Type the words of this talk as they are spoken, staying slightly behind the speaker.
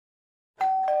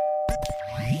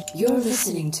You're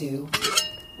listening to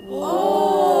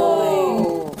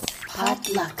Whoa!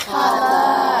 Potluck.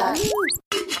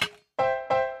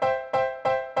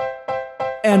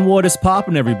 And what is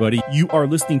poppin', everybody? You are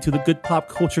listening to the Good Pop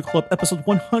Culture Club, episode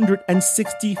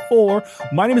 164.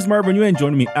 My name is Marvin Yu, and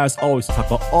joining me, as always, to talk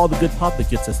about all the good pop that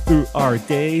gets us through our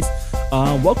days.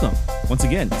 Welcome, once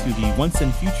again, to the once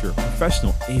and future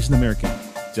professional Asian American,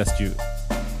 Just Jude.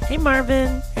 Hey,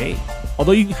 Marvin. Hey.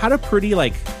 Although you had a pretty,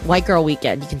 white girl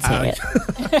weekend, you can say it.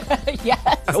 Yes.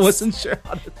 I wasn't sure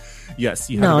how to... Yes,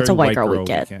 you had No, a very it's a white girl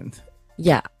weekend.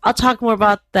 Yeah, I'll talk more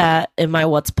about that in my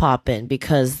What's Poppin',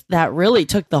 because that really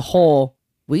took the whole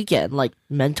weekend,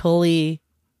 mentally,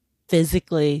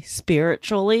 physically,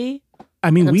 spiritually. I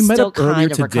mean, we met up earlier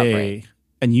kind of today, recovering.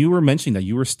 and you were mentioning that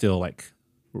you were still,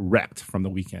 wrecked from the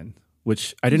weekend,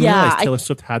 which I didn't realize Taylor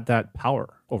Swift had that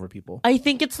power over people. I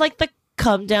think it's the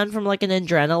come down from an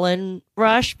adrenaline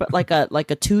rush, but a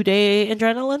 2-day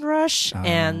adrenaline rush.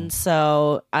 And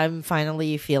so I'm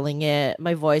finally feeling it.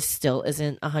 My voice still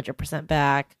isn't 100%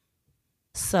 back.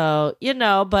 So,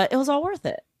 but it was all worth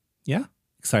it. Yeah.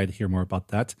 Excited to hear more about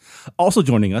that. Also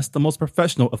joining us, the most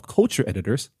professional of culture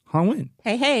editors, Han Win.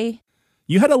 Hey.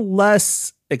 You had a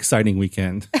less exciting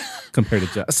weekend compared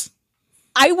to Jess.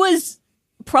 I was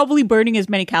probably burning as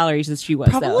many calories as she was.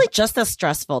 Probably just as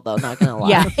stressful, though, not gonna lie.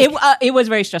 Yeah, it was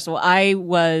very stressful. I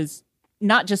was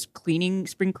not just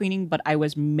spring cleaning, but I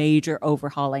was major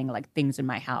overhauling things in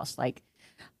my house.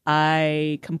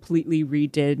 I completely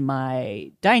redid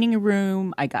my dining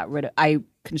room. I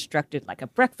constructed a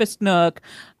breakfast nook.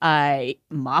 I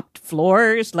mopped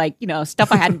floors,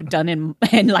 stuff I hadn't done in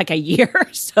a year.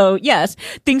 So yes,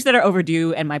 things that are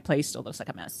overdue, and my place still looks like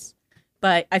a mess.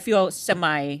 But I feel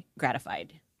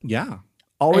semi-gratified. Yeah. I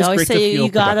always great say to feel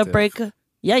you gotta productive.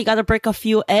 you gotta break a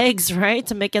few eggs, right,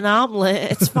 to make an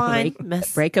omelet. It's fine.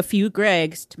 break a few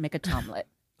Gregs to make a tomlet.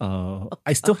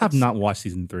 I still have not watched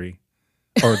season 3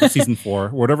 or the season 4,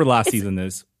 whatever last season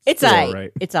is. It's 4, all right.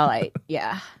 right? It's all right.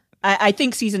 Yeah. I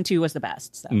think season 2 was the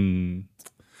best. So.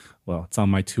 Well, it's on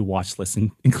my to-watch list,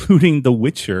 including The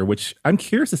Witcher, which I'm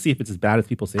curious to see if it's as bad as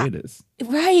people say it is.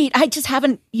 Right. I just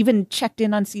haven't even checked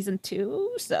in on season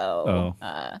 2. So,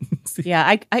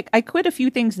 yeah, I quit a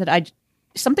few things that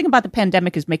something about the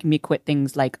pandemic is making me quit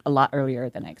things a lot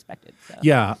earlier than I expected. So.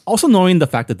 Yeah. Also knowing the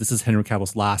fact that this is Henry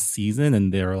Cavill's last season,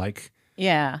 and they're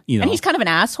yeah. And he's kind of an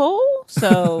asshole.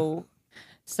 So,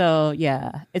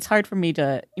 yeah, it's hard for me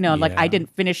to, I didn't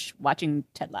finish watching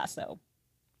Ted Lasso.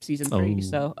 Season 3,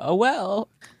 so well.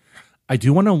 I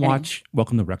do want to watch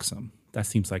Welcome to Wrexham. That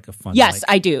seems like a fun. Yes,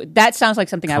 I do. That sounds like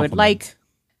something compliment. I would like.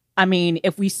 I mean,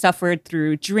 if we suffered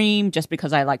through Dream just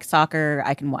because I like soccer,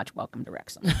 I can watch Welcome to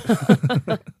Wrexham.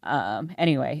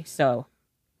 Anyway, so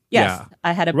yes, yeah.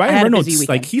 I had a Ryan I had Reynolds, a busy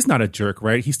weekend. he's not a jerk,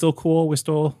 right? He's still cool. We're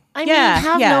still. I mean,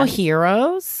 have no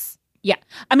heroes. Yeah,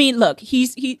 I mean, look,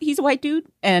 he's a white dude,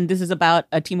 and this is about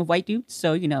a team of white dudes,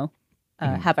 so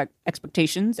have our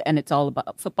expectations, and it's all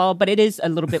about football, but it is a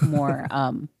little bit more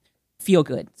feel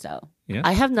good. So yeah,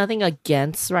 I have nothing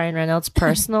against Ryan Reynolds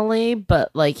personally,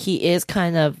 but he is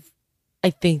kind of,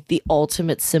 I think, the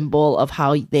ultimate symbol of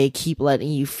how they keep letting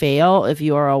you fail if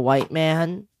you are a white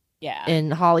man. Yeah,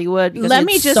 in Hollywood. Let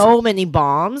me just so many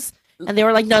bombs, and they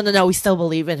were like, no, we still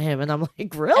believe in him, and I'm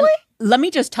like, really? And let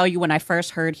me just tell you, when I first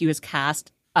heard he was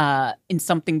cast in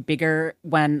something bigger,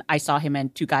 when I saw him in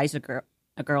Two Guys, a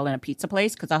Girl in a Pizza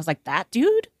Place, because I was like, that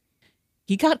dude,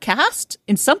 he got cast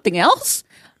in something else,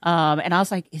 and I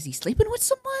was like, is he sleeping with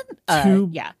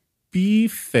someone? Yeah. Be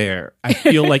fair, I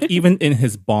feel like even in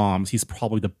his bombs, he's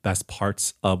probably the best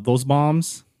parts of those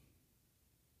bombs.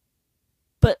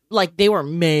 But they were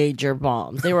major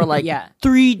bombs. They were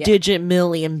 3-digit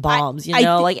million bombs.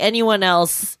 Anyone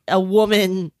else, a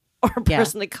woman or a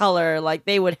person of color,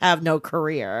 they would have no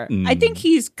career. I think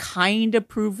he's kind of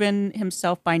proven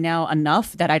himself by now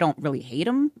enough that I don't really hate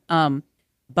him.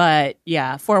 But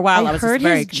yeah, for a while I was heard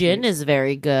very his gin is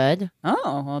very good.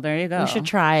 Oh, well, there you go. We should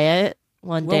try it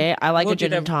one day. I like a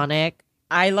gin and tonic.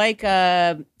 I like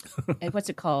what's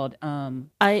it called?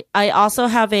 I also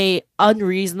have a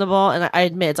unreasonable, and I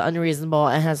admit it's unreasonable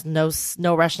and has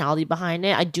no rationality behind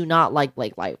it. I do not like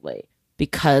Blake Lively,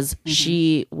 because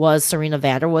she was Serena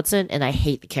van der Woodsen, and I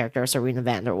hate the character of Serena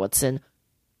van der Woodsen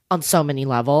on so many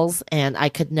levels, and I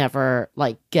could never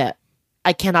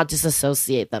I cannot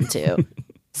disassociate them two.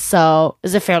 So,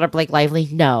 is it fair to Blake Lively?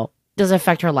 No. Does it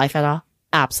affect her life at all?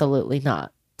 Absolutely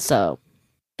not. So,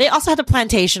 they also had a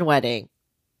plantation wedding.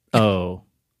 Oh,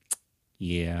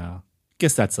 yeah.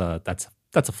 Guess that's a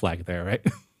flag there, right?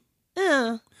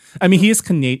 Yeah. I mean, he is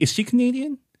Canadian. Is she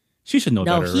Canadian? She should know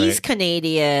better, right? No, he's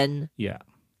Canadian. Yeah.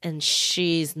 And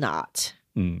she's not.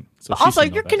 So But also, she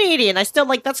should know you're that. Canadian. I still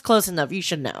like that's close enough. You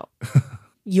should know.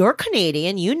 You're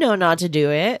Canadian. You know not to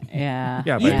do it. Yeah.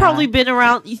 Yeah, You've but- probably been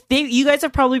around. You guys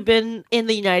have probably been in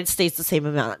the United States the same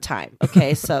amount of time.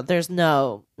 Okay, so there's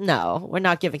no. We're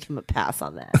not giving him a pass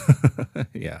on that.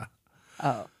 Yeah.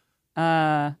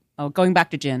 Going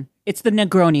back to gin. It's the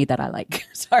Negroni that I like.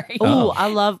 Sorry. Oh, I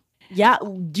love. Yeah,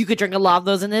 you could drink a lot of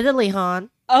those in Italy, hon.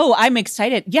 Oh, I'm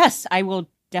excited. Yes, I will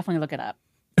definitely look it up.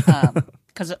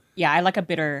 Because I like a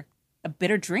bitter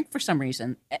drink for some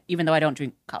reason, even though I don't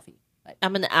drink coffee. But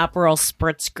I'm an Aperol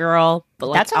spritz girl, but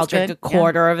like That sounds I'll drink good. a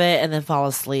quarter of it and then fall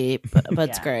asleep. But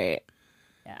it's Yeah. great.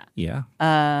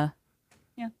 yeah.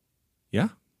 Yeah. Yeah.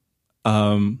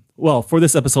 Well, for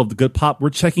this episode of The Good Pop, we're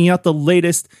checking out the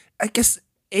latest, I guess,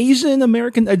 Asian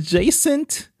American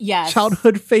adjacent Yes.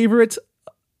 childhood favorite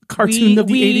cartoon of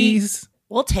the 80s.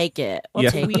 We'll take it. We'll Yeah.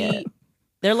 take it.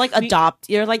 They're like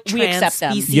You're like we trans accept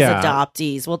them. species Yeah.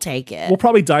 adoptees. We'll take it. We'll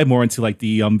probably dive more into like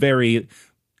the very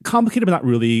complicated but not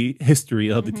really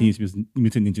history of the Teenage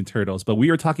Mutant Ninja Turtles. But we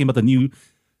are talking about the new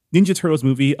Ninja Turtles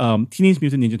movie, Teenage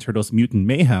Mutant Ninja Turtles Mutant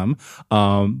Mayhem.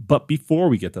 But before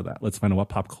we get to that, let's find out what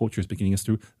pop culture is beginning us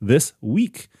through this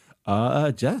week.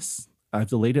 Jess, I've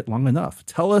delayed it long enough.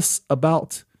 Tell us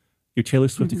about your Taylor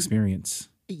Swift experience.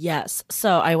 Yes.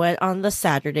 So I went on the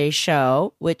Saturday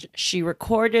show, which she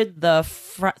recorded the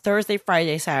Thursday,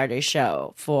 Friday, Saturday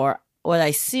show for what I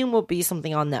assume will be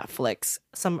something on Netflix.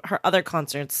 Her other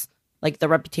concerts, like the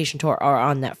Reputation tour, are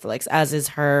on Netflix, as is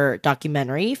her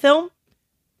documentary film.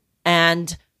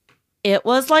 And it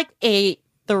was like a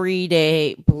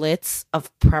 3-day blitz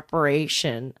of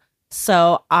preparation.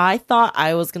 So I thought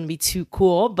I was going to be too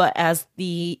cool, but as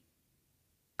the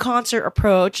concert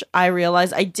approach, I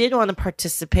realized I did want to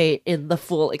participate in the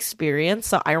full experience.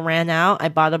 So I ran out. I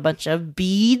bought a bunch of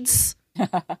beads.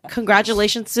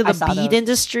 Congratulations to I the saw bead those.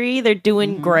 industry. They're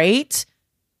doing great.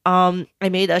 I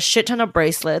made a shit ton of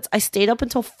bracelets. I stayed up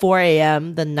until 4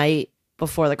 a.m. the night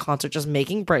before the concert just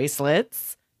making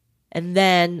bracelets. And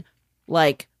then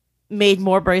like made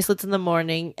more bracelets in the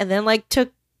morning and then like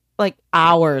took like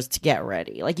hours to get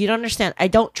ready. Like you don't understand. I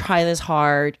don't try this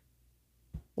hard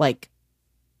like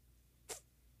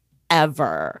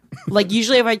ever. Like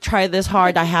usually if I try this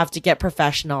hard, I have to get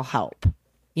professional help.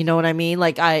 You know what I mean?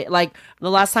 Like the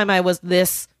last time I was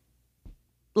this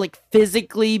like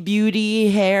physically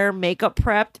beauty, hair, makeup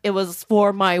prepped, it was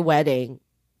for my wedding.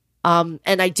 And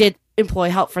I did employ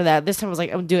help for that. This time I was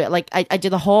like, I'm gonna do it. Like I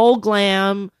did the whole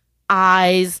glam,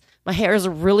 eyes. My hair is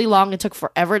really long. It took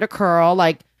forever to curl.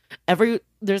 Like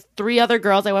there's 3 other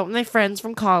girls. I went with my friends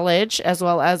from college, as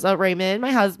well as Raymond,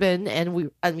 my husband,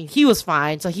 and he was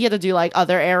fine. So he had to do like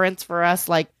other errands for us,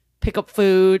 like pick up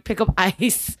food, pick up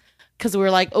ice, because we were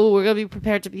like, oh, we're gonna be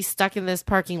prepared to be stuck in this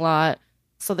parking lot.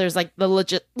 So there's like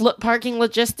the parking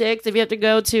logistics. If you have to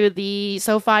go to the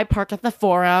SoFi, park at the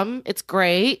Forum. It's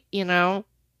great, you know.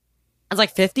 It's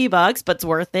like $50, but it's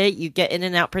worth it. You get in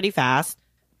and out pretty fast.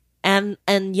 And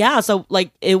yeah, so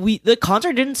like the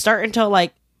concert didn't start until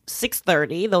like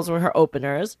 6:30. Those were her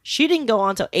openers. She didn't go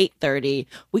on till 8:30.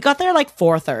 We got there like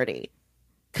 4:30.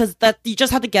 Cause that you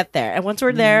just had to get there. And once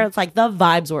we're there, it's like the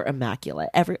vibes were immaculate.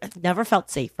 I've never felt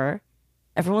safer.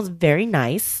 Everyone's very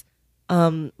nice.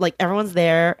 Like everyone's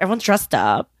there, everyone's dressed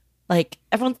up. Like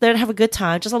everyone's there to have a good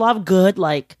time. Just a lot of good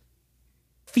like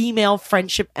female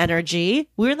friendship energy.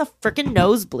 We were in the freaking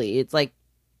nosebleeds, like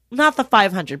not the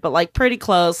 500, but like pretty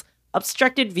close,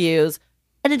 obstructed views,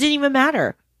 and it didn't even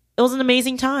matter. It was an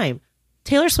amazing time.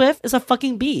 Taylor Swift is a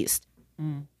fucking beast.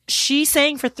 She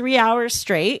sang for 3 hours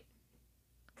straight.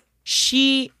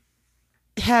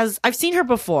 I've seen her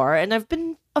before, and I've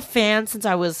been a fan since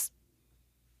I was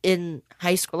in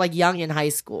high school, like young in high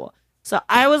school. So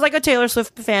I was like a Taylor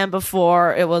Swift fan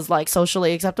before it was like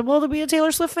socially acceptable to be a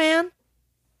Taylor Swift fan.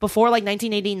 Before like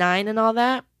 1989 and all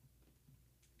that.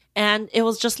 And it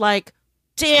was just like,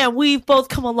 damn, we've both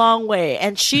come a long way.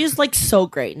 And she's like so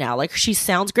great now. Like she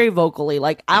sounds great vocally.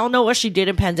 Like I don't know what she did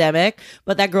in pandemic,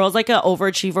 but that girl's like an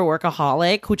overachiever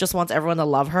workaholic who just wants everyone to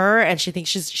love her. And she thinks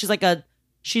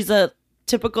she's a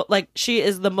typical, like she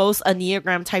is the most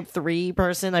Enneagram type 3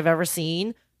 person I've ever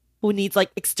seen who needs like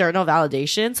external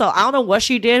validation. So I don't know what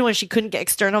she did when she couldn't get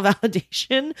external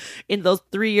validation in those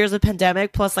 3 years of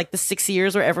pandemic, plus like the 6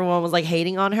 years where everyone was like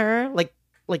hating on her, like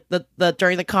the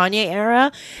during the Kanye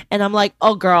era. And I'm like,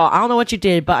 oh girl, I don't know what you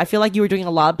did, but I feel like you were doing a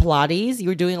lot of Pilates. You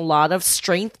were doing a lot of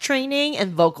strength training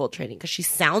and vocal training because she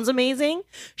sounds amazing.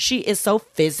 She is so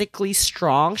physically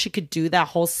strong. She could do that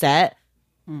whole set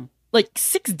like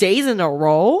 6 days in a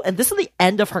row. And this is the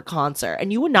end of her concert.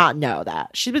 And you would not know that.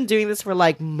 She's been doing this for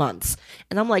like months.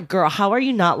 And I'm like, girl, how are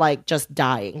you not like just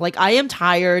dying? Like I am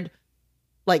tired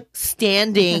like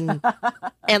standing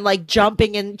and like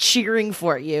jumping and cheering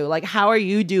for you. Like, how are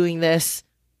you doing this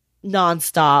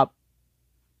nonstop?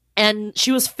 And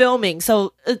she was filming,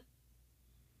 so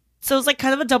it's like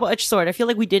kind of a double-edged sword. I feel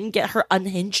like we didn't get her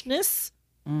unhingedness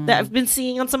that I've been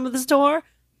seeing on some of this tour,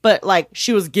 but like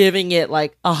she was giving it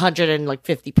like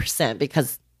 150%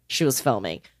 because she was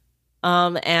filming.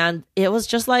 And it was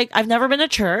just like, I've never been to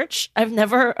church. I've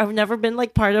never been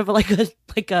like part of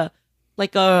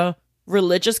like a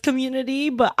religious community,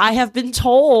 but I have been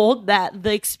told that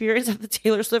the experience of the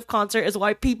Taylor Swift concert is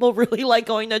why people really like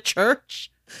going to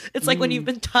church. It's like when you've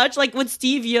been touched, like when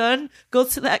Steve Yeun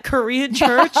goes to that Korean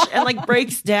church and like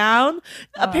breaks down.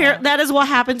 Apparently, that is what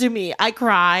happened to me. I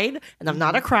cried, and I'm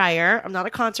not a crier. I'm not a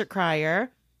concert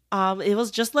crier. It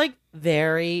was just like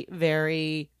very,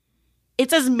 very.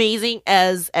 It's as amazing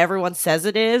as everyone says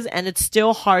it is, and it's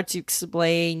still hard to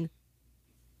explain.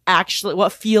 Actually,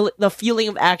 the feeling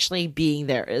of actually being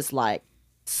there is like.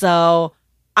 So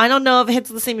I don't know if it hits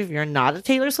the same if you're not a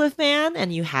Taylor Swift fan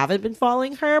and you haven't been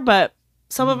following her, but.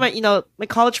 Some of my, my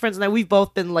college friends and I, we've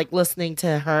both been like listening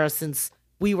to her since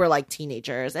we were like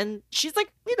teenagers, and she's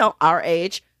like, our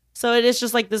age. So it is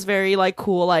just like this very like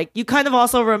cool, like you kind of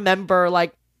also remember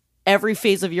like every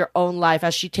phase of your own life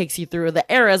as she takes you through the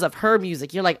eras of her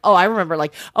music. You're like, oh, I remember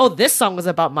like, oh, this song was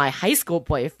about my high school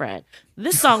boyfriend.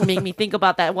 This song made me think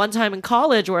about that one time in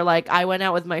college where like I went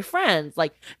out with my friends.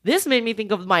 Like this made me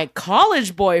think of my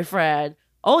college boyfriend.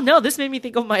 Oh no, this made me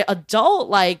think of my adult,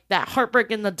 like that heartbreak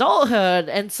in adulthood.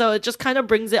 And so it just kind of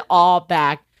brings it all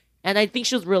back. And I think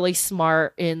she was really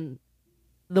smart in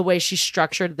the way she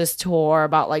structured this tour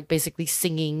about like basically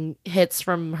singing hits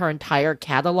from her entire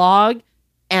catalog.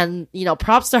 And,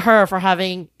 props to her for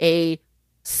having a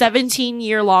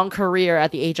 17-year-long career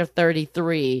at the age of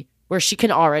 33 where she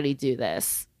can already do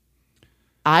this.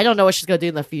 I don't know what she's going to do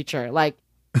in the future. Like,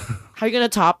 how are you going to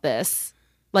top this?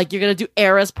 Like, you're gonna do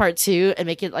Eras Part 2 and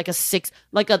make it like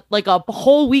a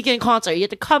whole weekend concert. You have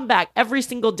to come back every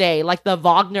single day, like the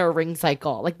Wagner Ring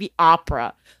Cycle, like the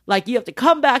opera. Like, you have to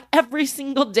come back every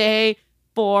single day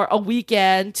for a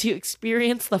weekend to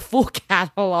experience the full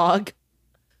catalog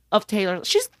of Taylor.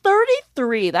 She's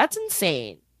 33. That's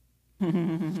insane.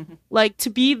 Like, to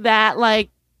be that, like,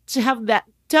 to have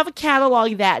a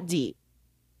catalog that deep.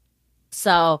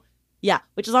 So, yeah,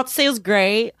 which is not to say it was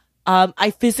great.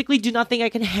 I physically do not think I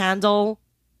can handle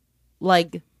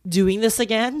like doing this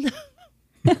again.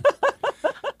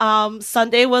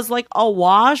 Sunday was like a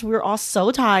wash. We were all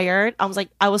so tired.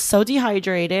 I was so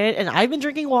dehydrated, and I've been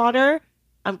drinking water.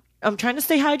 I'm trying to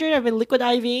stay hydrated. I've been liquid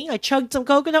IVing. I chugged some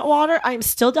coconut water. I'm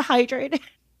still dehydrated.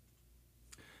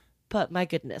 But my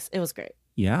goodness, it was great.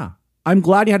 Yeah. I'm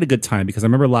glad you had a good time because I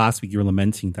remember last week you were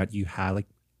lamenting that you had like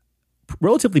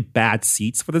relatively bad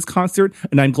seats for this concert,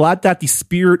 and I'm glad that the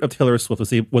spirit of Taylor Swift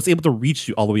was able to reach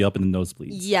you all the way up in the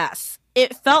nosebleeds. Yes.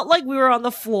 It felt like we were on the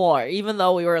floor, even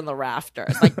though we were in the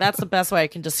rafters. Like, that's the best way I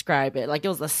can describe it. Like, it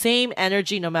was the same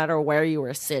energy no matter where you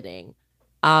were sitting.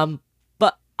 But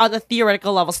on the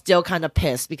theoretical level, still kind of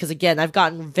pissed because, again, I've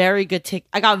gotten very good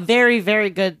I got very, very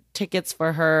good tickets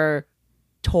for her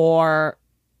tour,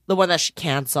 the one that she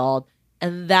canceled.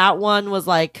 And that one was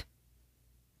like,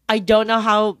 I don't know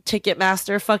how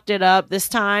Ticketmaster fucked it up this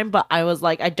time, but I was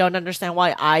like, I don't understand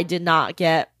why I did not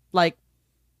get like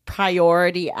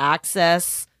priority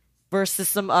access versus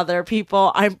some other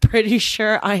people. I'm pretty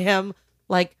sure I am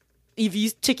like, if you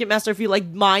Ticketmaster, if you like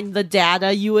mine the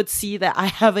data, you would see that I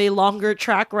have a longer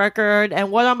track record. And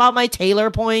what about my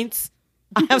Taylor points?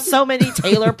 I have so many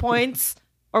Taylor points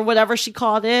or whatever she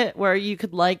called it, where you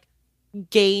could like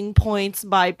gain points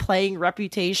by playing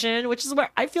Reputation, which is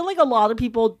where I feel like a lot of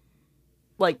people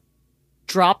like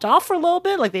dropped off for a little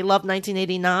bit. Like they loved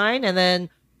 1989 and then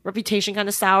Reputation kind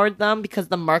of soured them because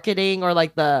the marketing or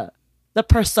like the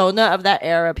persona of that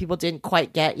era people didn't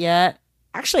quite get yet.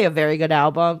 Actually a very good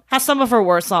album. Has some of her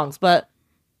worst songs, but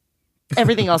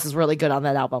everything else is really good on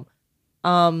that album.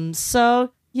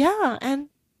 So yeah, and it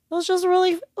was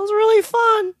really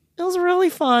fun. It was really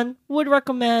fun. Would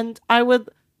recommend. I would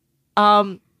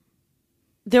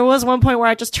there was one point where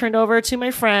I just turned over to my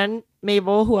friend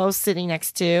Mabel, who I was sitting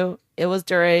next to. It was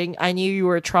during I Knew You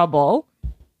Were Trouble.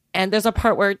 And there's a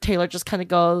part where Taylor just kind of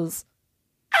goes,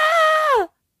 ah,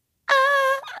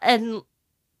 ah,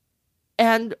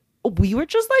 and we were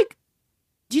just like,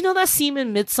 do you know that scene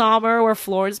in Midsommar where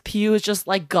Florence Pugh is just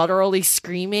like gutturally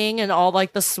screaming and all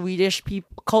like the Swedish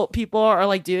cult people are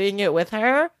like doing it with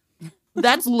her?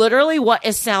 That's literally what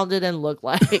it sounded and looked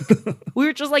like. We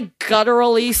were just like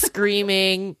gutturally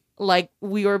screaming like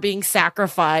we were being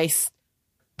sacrificed,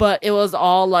 but it was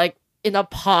all like in a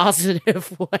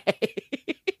positive way.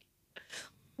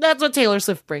 That's what Taylor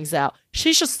Swift brings out.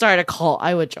 She should start a cult.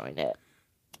 I would join it.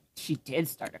 She did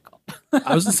start a cult.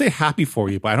 I was going to say happy for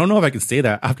you, but I don't know if I can say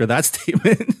that after that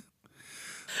statement.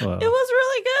 Well. It was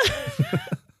really good.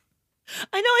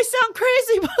 I know I sound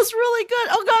crazy, but it's really good.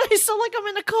 Oh, God, I sound like I'm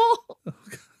in a cult.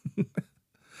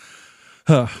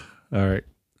 All right.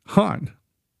 Han,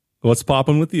 what's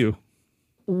popping with you?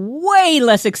 Way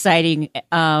less exciting,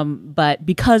 but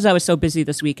because I was so busy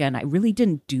this weekend, I really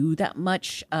didn't do that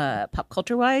much pop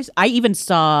culture wise. I even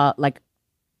saw like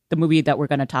the movie that we're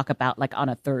going to talk about like on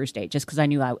a Thursday, just because I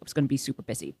knew I was going to be super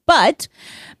busy. But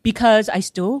because I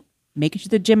still make it to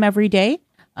the gym every day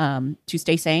to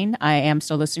stay sane, I am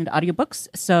still listening to audiobooks.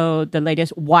 So the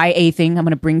latest YA thing I'm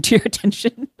going to bring to your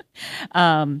attention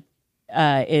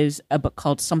is a book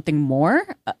called Something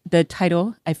More. The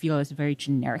title I feel is very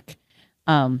generic.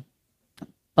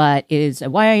 But it is a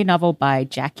YA novel by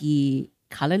Jackie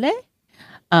Kalele.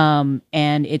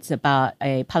 And it's about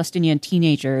a Palestinian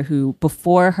teenager who,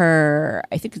 before her,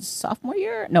 I think it's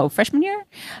freshman year,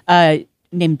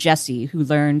 named Jessie, who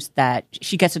learns that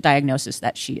she gets a diagnosis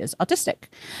that she is autistic.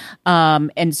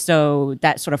 And so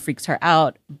that sort of freaks her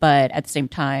out. But at the same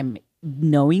time,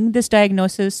 knowing this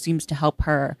diagnosis seems to help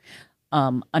her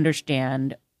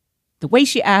understand the way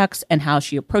she acts and how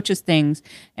she approaches things.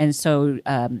 And so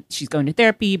she's going to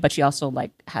therapy, but she also like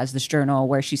has this journal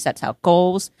where she sets out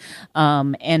goals.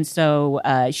 And so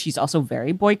she's also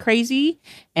very boy crazy.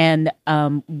 And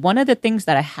one of the things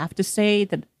that I have to say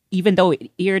that even though it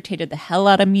irritated the hell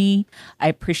out of me, I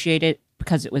appreciate it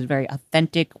because it was very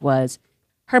authentic, was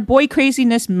her boy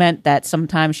craziness meant that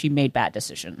sometimes she made bad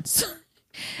decisions.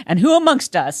 And who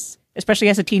amongst us, especially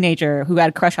as a teenager who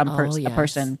had a crush on a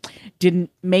person, didn't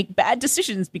make bad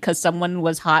decisions because someone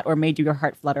was hot or made your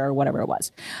heart flutter or whatever it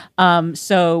was. But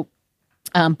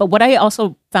what I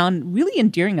also found really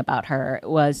endearing about her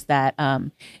was that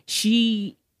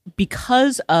she,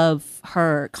 because of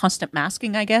her constant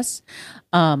masking, I guess,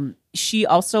 she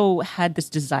also had this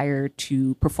desire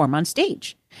to perform on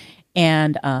stage.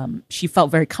 And she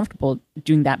felt very comfortable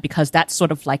doing that because that's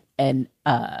sort of like an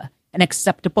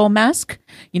acceptable mask,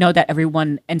 that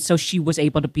everyone, and so she was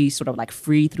able to be sort of like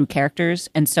free through characters.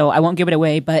 And so I won't give it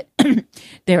away, but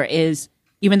there is,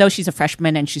 even though she's a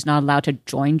freshman and she's not allowed to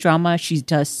join drama, she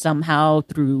does somehow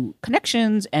through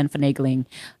connections and finagling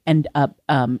end up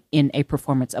in a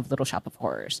performance of Little Shop of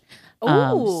Horrors.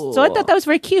 So I thought that was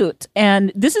very cute.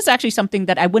 And this is actually something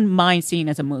that I wouldn't mind seeing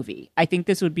as a movie. I think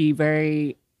this would be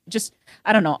very just,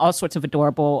 I don't know, all sorts of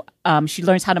adorable. She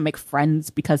learns how to make friends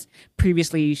because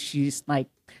previously she's like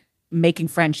making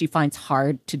friends she finds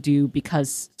hard to do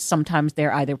because sometimes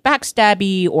they're either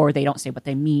backstabby or they don't say what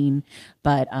they mean.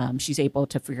 But she's able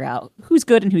to figure out who's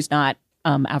good and who's not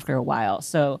after a while.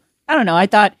 So I don't know. I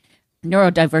thought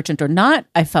neurodivergent or not,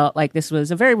 I felt like this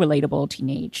was a very relatable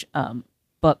teenage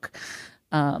book.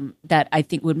 That I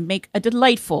think would make a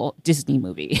delightful Disney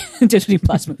movie, Disney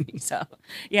Plus movie. So,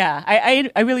 yeah,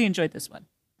 I really enjoyed this one.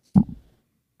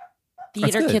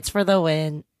 Theater kids for the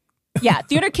win. Yeah,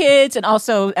 theater kids, and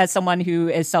also as someone who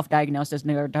is self-diagnosed as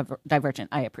neurodivergent,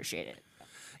 I appreciate it.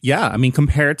 Yeah, I mean,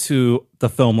 compared to the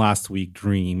film last week,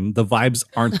 Dream, the vibes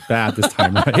aren't bad this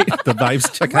time, right? The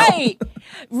vibes check out.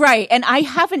 Right. And I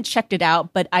haven't checked it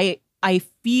out, but I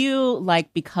feel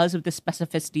like because of the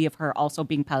specificity of her also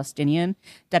being Palestinian,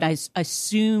 that I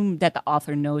assume that the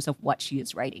author knows of what she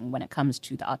is writing when it comes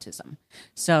to the autism.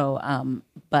 So,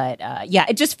 yeah,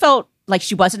 it just felt like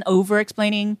she wasn't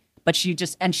over-explaining, but she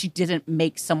didn't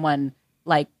make someone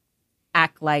like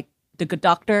act like the good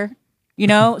doctor,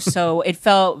 So it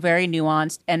felt very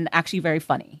nuanced and actually very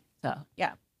funny. So,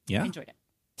 yeah. I enjoyed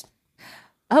it.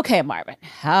 Okay, Marvin,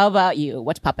 how about you?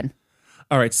 What's poppin'?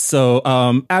 All right, so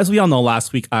as we all know,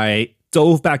 last week I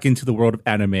dove back into the world of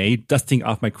anime, dusting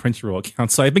off my Crunchyroll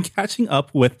account. So I've been catching up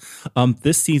with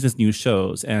this season's new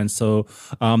shows. And so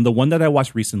the one that I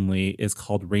watched recently is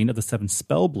called Reign of the Seven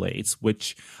Spellblades,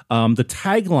 which the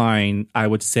tagline, I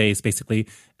would say, is basically,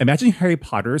 imagine Harry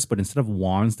Potter's, but instead of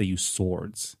wands, they use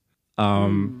swords.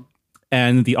 And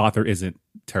the author isn't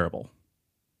terrible.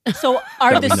 So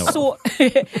are the swords,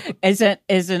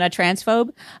 isn't a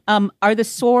transphobe? Are the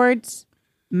swords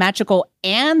magical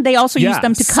and they also use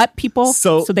them to cut people?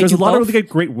 So they there's do a lot both? of really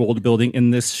great world building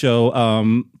in this show.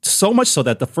 So much so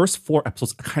that the first 4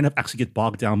 episodes kind of actually get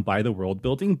bogged down by the world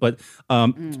building. But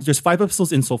there's 5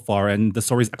 episodes in so far, and the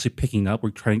story is actually picking up.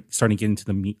 We're starting to get into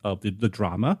the meat of the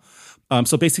drama.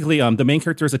 So basically, the main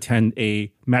characters attend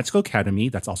a magical academy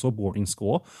that's also a boarding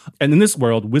school. And in this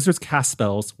world, wizards cast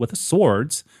spells with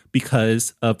swords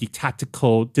because of the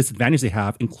tactical disadvantage they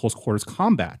have in close quarters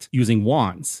combat using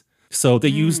wands. So they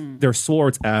use their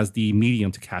swords as the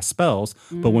medium to cast spells,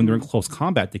 but when they're in close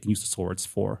combat, they can use the swords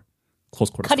for close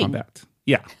quarters Cutting. combat.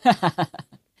 Yeah.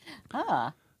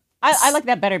 I like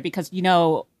that better because,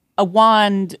 a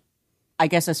wand, I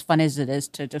guess as fun as it is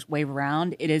to just wave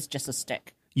around, it is just a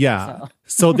stick. Yeah.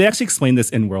 So they actually explain this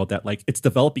in World that like it's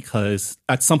developed because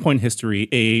at some point in history,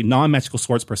 a non-magical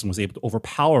swords person was able to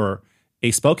overpower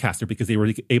a spellcaster because they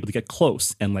were able to get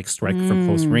close and like strike from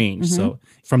close range. So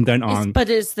from then on, But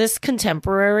is this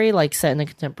contemporary, like set in a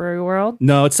contemporary world?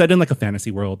 no, it's set in like a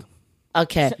fantasy world.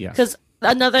 Okay. Yeah. Because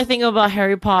another thing about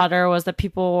Harry Potter was that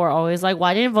people were always like,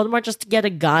 why didn't Voldemort just get a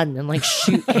gun and like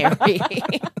shoot Harry?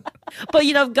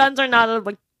 But guns are not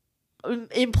like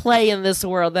in play in this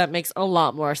world. That makes a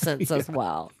lot more sense as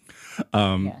well.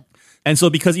 And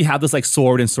so because you have this like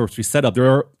sword and sorcery setup, there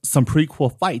are some pretty cool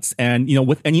fights. And,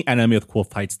 with any anime with cool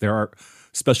fights, there are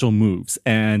special moves.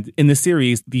 And in the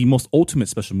series, the most ultimate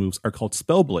special moves are called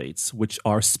spell blades, which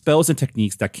are spells and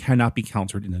techniques that cannot be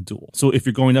countered in a duel. So if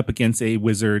you're going up against a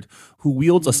wizard who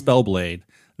wields a spell blade,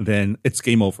 then it's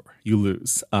game over. You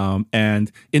lose.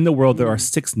 And in the world, there are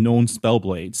 6 known spell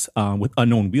blades with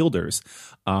unknown wielders.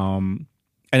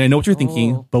 And I know what you're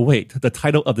thinking, but wait, the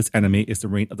title of this anime is The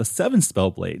Reign of the 7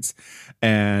 Spellblades.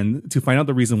 And to find out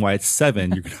the reason why it's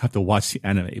 7, you're going to have to watch the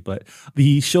anime. But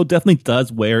the show definitely does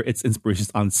wear its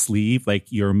inspirations on sleeve. Like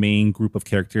your main group of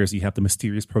characters, you have the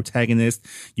mysterious protagonist,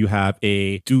 you have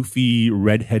a doofy,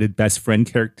 redheaded best friend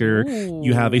character,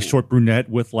 you have a short brunette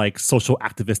with like social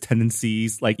activist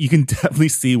tendencies. Like you can definitely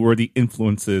see where the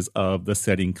influences of the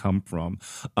setting come from.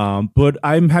 But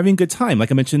I'm having a good time.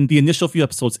 Like I mentioned, the initial few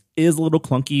episodes is a little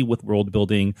clunky with world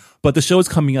building, but the show is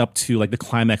coming up to like the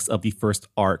climax of the first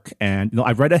arc. And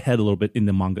I've read ahead a little bit in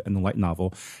the manga and the light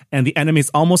novel, and the anime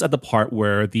is almost at the part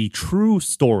where the true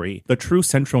story, the true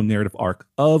central narrative arc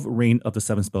of Reign of the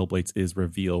 7 Spellblades is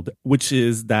revealed, which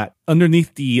is that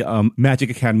underneath the Magic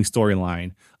Academy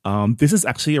storyline, this is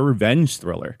actually a revenge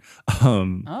thriller.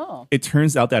 It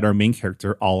turns out that our main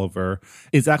character, Oliver,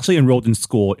 is actually enrolled in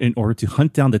school in order to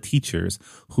hunt down the teachers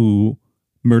who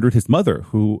murdered his mother,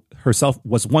 who herself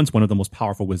was once one of the most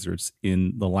powerful wizards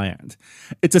in the land.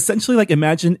 It's essentially like,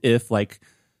 imagine if like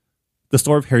the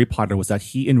story of Harry Potter was that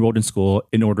he enrolled in school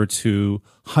in order to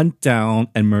hunt down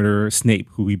and murder Snape,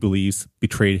 who he believes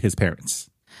betrayed his parents.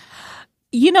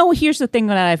 Here's the thing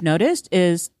that I've noticed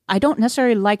is I don't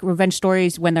necessarily like revenge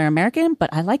stories when they're American, but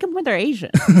I like them when they're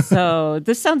Asian. So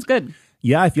this sounds good.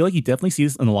 Yeah, I feel like you definitely see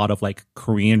this in a lot of like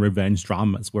Korean revenge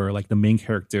dramas where like the main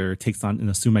character takes on an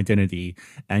assumed identity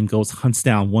and hunts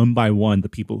down one by one the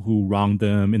people who wronged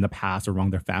them in the past or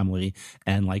wronged their family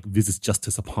and like visits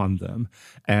justice upon them.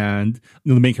 And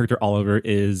the main character, Oliver,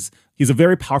 he's a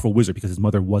very powerful wizard because his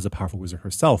mother was a powerful wizard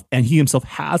herself. And he himself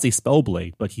has a spell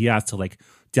blade, but he has to like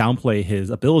downplay his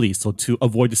abilities so to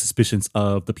avoid the suspicions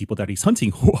of the people that he's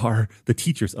hunting, who are the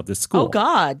teachers of this school. Oh,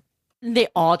 God. They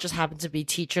all just happen to be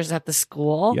teachers at the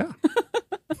school? Yeah.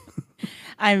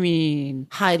 I mean,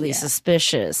 highly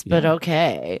suspicious, but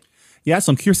okay. Yeah,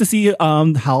 so I'm curious to see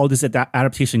how this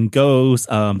adaptation goes.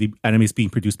 The anime is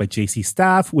being produced by JC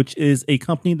Staff, which is a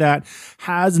company that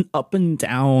has an up and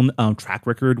down track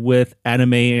record with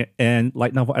anime and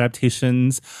light novel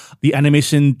adaptations. The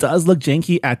animation does look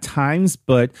janky at times,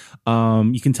 but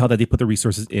you can tell that they put the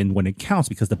resources in when it counts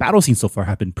because the battle scenes so far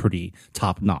have been pretty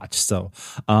top notch. So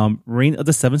Reign of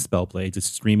the 7 Spellblades is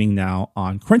streaming now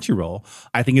on Crunchyroll.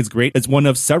 I think it's great. It's one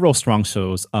of several strong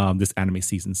shows this anime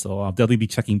season, so I'll definitely be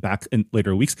checking back in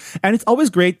later weeks. And it's always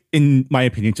great, in my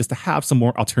opinion, just to have some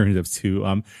more alternatives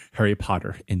to Harry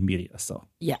Potter in media. So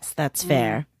yes, that's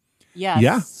fair.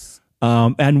 Yes.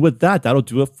 Yeah. And with that, that'll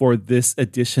do it for this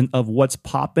edition of What's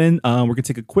Poppin'. We're going to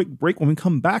take a quick break. When we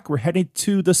come back, we're headed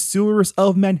to the sewers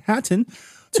of Manhattan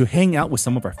to hang out with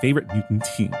some of our favorite mutant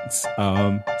teens.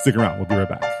 Stick around. We'll be right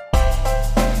back.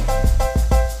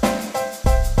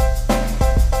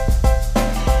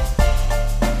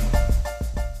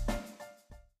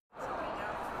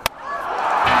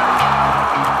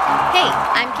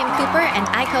 And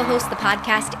I co-host the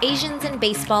podcast Asians in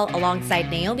Baseball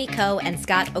alongside Naomi Ko and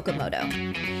Scott Okamoto.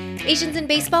 Asians in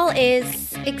Baseball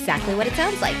is exactly what it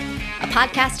sounds like. A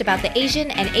podcast about the Asian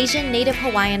and Asian Native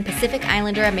Hawaiian Pacific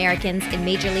Islander Americans in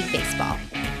Major League Baseball.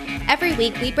 Every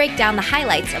week, we break down the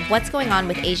highlights of what's going on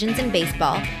with Asians in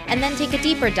baseball and then take a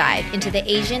deeper dive into the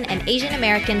Asian and Asian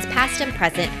Americans past and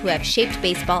present who have shaped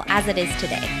baseball as it is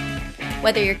today.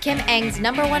 Whether you're Kim Eng's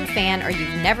 #1 fan or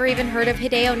you've never even heard of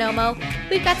Hideo Nomo,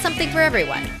 we've got something for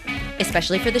everyone,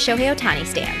 especially for the Shohei Ohtani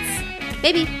stans.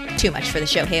 Maybe too much for the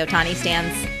Shohei Ohtani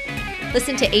stans.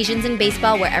 Listen to Asians in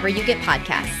Baseball wherever you get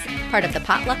podcasts, part of the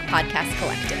Potluck Podcast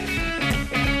Collective.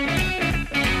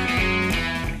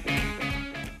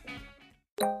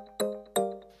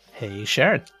 Hey,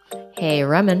 Sharon. Hey,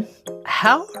 Ramen.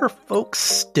 How are folks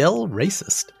still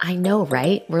racist? I know,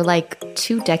 right? We're like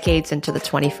 2 decades into the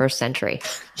 21st century.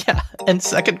 Yeah, and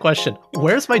second question,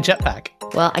 where's my jetpack?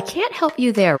 Well, I can't help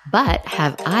you there, but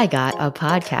have I got a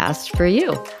podcast for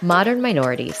you. Modern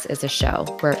Minorities is a show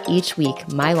where each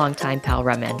week my longtime pal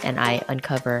Ramen and I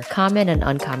uncover common and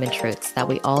uncommon truths that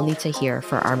we all need to hear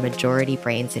for our majority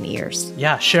brains and ears.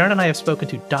 Yeah, Sharon and I have spoken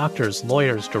to doctors,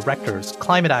 lawyers, directors,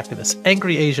 climate activists,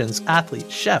 angry Asians,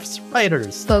 athletes, chefs,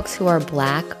 writers. Folks who are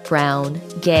black, brown,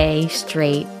 gay,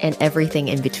 straight, and everything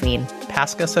in between.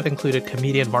 Past guests have included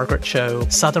comedian Margaret Cho,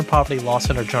 Southern Poverty Law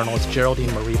Center journalist Geraldine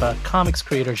Mariba, comics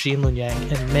creator Jean Lun Yang,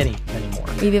 and many, many more.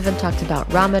 We've even talked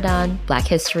about Ramadan, Black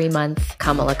History Month,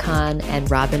 Kamala Khan,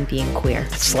 and Robin being queer.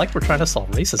 It's like we're trying to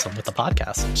solve racism with the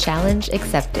podcast. Challenge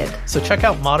accepted. So check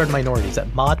out Modern Minorities at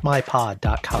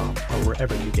modmypod.com or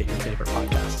wherever you get your favorite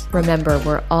podcasts. Remember,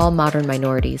 we're all modern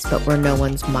minorities, but we're no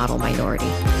one's model minority.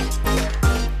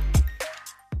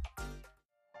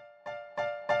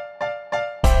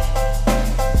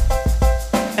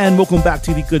 And welcome back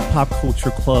to the Good Pop Culture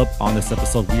Club. On this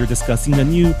episode, we are discussing the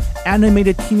new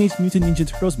animated Teenage Mutant Ninja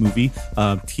Turtles movie,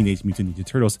 Teenage Mutant Ninja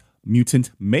Turtles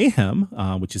Mutant Mayhem,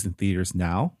 which is in theaters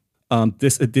now.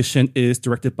 This edition is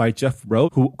directed by Jeff Rowe,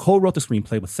 who co-wrote the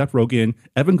screenplay with Seth Rogen,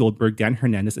 Evan Goldberg, Dan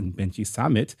Hernandez, and Benji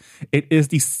Samit. It is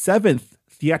the 7th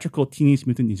theatrical Teenage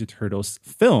Mutant Ninja Turtles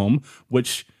film,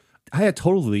 which I had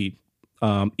totally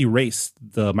erased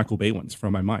the Michael Bay ones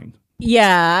from my mind.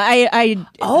 Yeah, I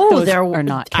those there are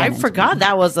not I canon to forgot me.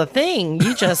 that was a thing.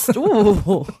 You just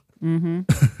ooh.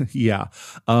 Yeah.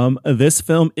 This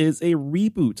film is a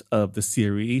reboot of the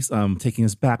series, taking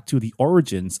us back to the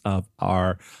origins of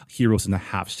our heroes in the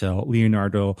half shell,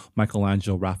 Leonardo,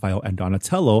 Michelangelo, Raphael, and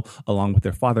Donatello, along with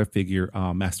their father figure,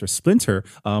 Master Splinter,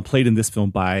 played in this film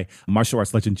by martial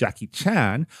arts legend Jackie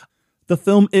Chan. The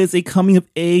film is a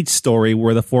coming-of-age story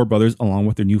where the four brothers, along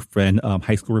with their new friend,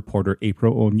 high school reporter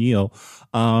April O'Neil,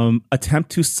 attempt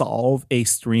to solve a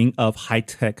string of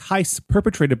high-tech heists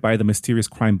perpetrated by the mysterious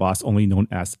crime boss only known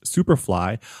as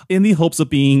Superfly, in the hopes of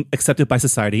being accepted by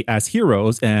society as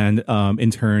heroes and,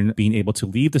 in turn, being able to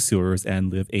leave the sewers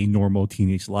and live a normal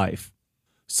teenage life.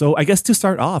 So I guess to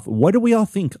start off, what do we all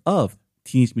think of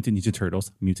Teenage Mutant Ninja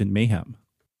Turtles Mutant Mayhem?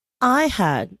 I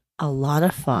had a lot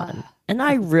of fun. And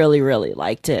I really, really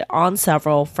liked it on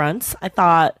several fronts. I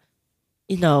thought,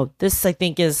 this I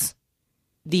think is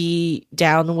the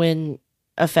downwind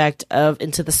effect of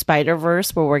Into the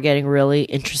Spider-Verse, where we're getting really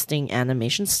interesting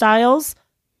animation styles.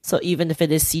 So even if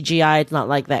it is CGI, it's not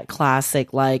like that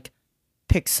classic like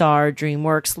Pixar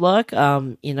DreamWorks look.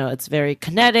 It's very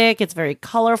kinetic, it's very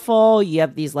colorful. You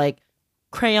have these like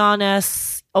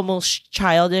crayon-esque, almost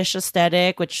childish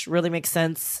aesthetic, which really makes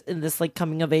sense in this like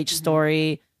coming of age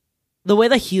story. The way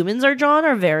the humans are drawn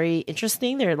are very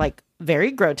interesting. They're like very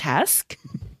grotesque.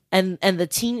 And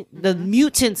the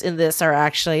mutants in this are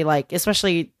actually like,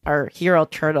 especially our hero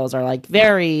turtles are like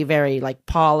very, very like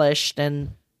polished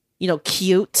and,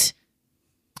 cute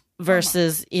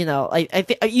versus, I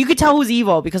think you could tell who's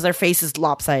evil because their face is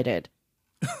lopsided,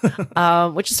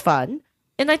 which is fun.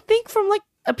 And I think from like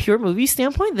a pure movie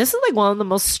standpoint, this is like one of the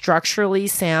most structurally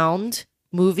sound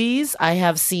movies I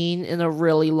have seen in a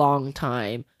really long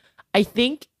time. I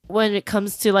think when it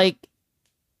comes to like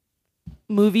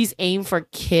movies aimed for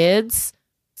kids,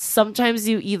 sometimes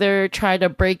you either try to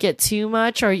break it too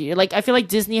much or you like, I feel like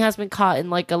Disney has been caught in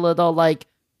like a little like,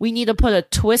 we need to put a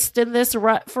twist in this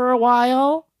rut for a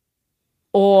while.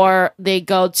 Or they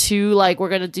go too like, we're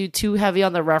going to do too heavy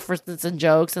on the references and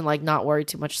jokes and like not worry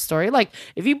too much story. Like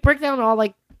if you break down all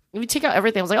like, if you take out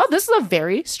everything, I was like, oh, this is a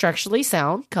very structurally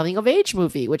sound coming of age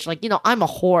movie, which like, I'm a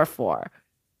whore for.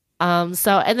 And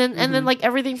then like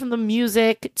everything from the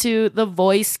music to the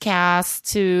voice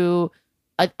cast to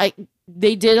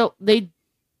they did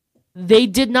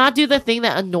not do the thing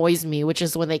that annoys me, which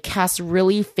is when they cast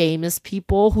really famous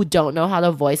people who don't know how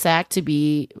to voice act to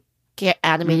be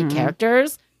animated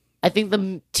characters. I think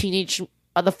the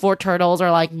four turtles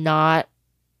are like not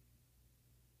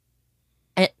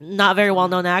very well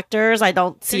known actors. I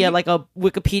don't see a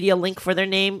Wikipedia link for their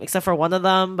name except for one of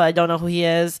them, but I don't know who he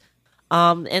is.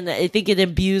 And I think it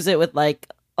imbues it with like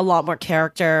a lot more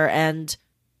character. And,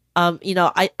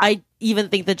 I even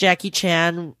think the Jackie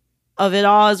Chan of it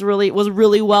all was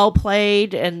really well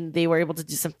played and they were able to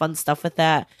do some fun stuff with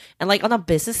that. And like on a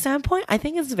business standpoint, I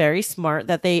think it's very smart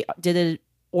that they did an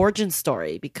origin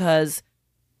story because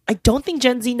I don't think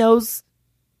Gen Z knows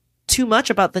too much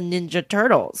about the Ninja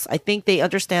Turtles. I think they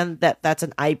understand that that's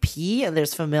an IP and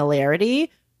there's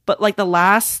familiarity, but like the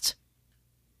last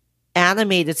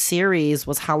animated series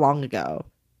was how long ago?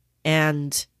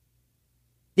 And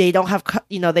they don't have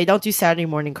they don't do Saturday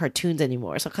morning cartoons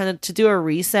anymore. So kind of to do a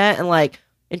reset and like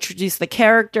introduce the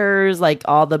characters, like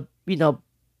all the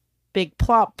big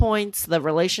plot points, the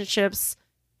relationships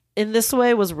in this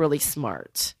way was really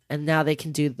smart. And now they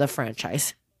can do the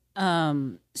franchise.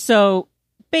 So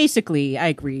basically, I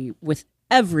agree with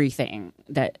everything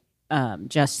that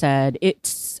Jess said.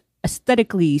 It's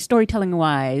aesthetically, storytelling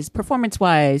wise, performance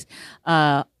wise,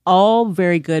 all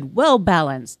very good, well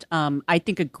balanced. I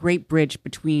think a great bridge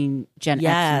between Gen X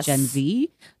and Gen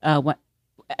Z.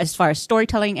 As far as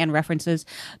storytelling and references,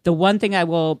 the one thing I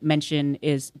will mention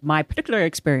is my particular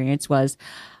experience was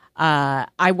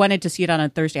I wanted to see it on a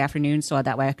Thursday afternoon so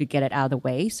that way I could get it out of the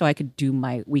way so I could do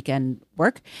my weekend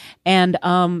work. And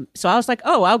so I was like,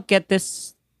 oh, I'll get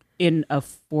this in a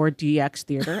 4DX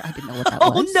theater. I didn't know what that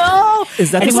was. Oh no!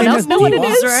 Is that Anyone the same else as know what it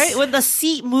D-Box? is? Right? When the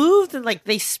seat moved and like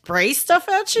they spray stuff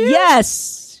at you?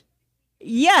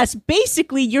 Yes,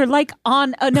 basically you're like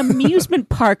on an amusement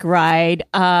park ride,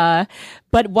 but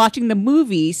watching the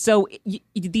movie. So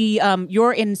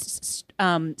you're in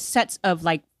sets of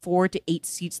like 4 to 8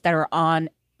 seats that are on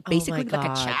basically like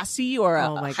a chassis or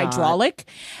a hydraulic,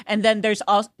 and then there's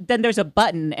a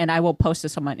button, and I will post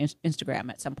this on my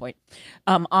Instagram at some point,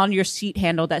 on your seat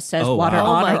handle that says water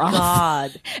on or off.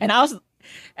 God. And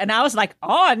I was like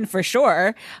on for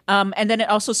sure, and then it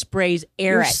also sprays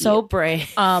air You're at so you.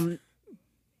 brave.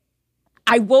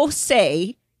 I will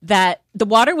say that the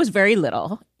water was very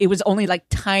little. It was only like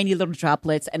tiny little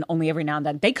droplets, and only every now and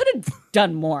then. They could have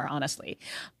done more, honestly.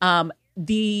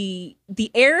 The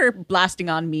air blasting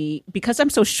on me, because I'm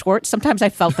so short, sometimes I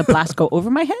felt the blast go over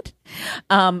my head.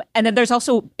 And then there's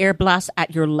also air blasts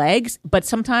at your legs, but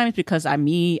sometimes because I'm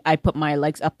me, I put my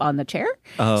legs up on the chair.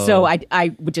 Oh. So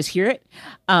I would just hear it.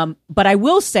 But I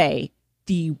will say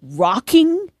the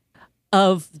rocking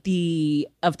of the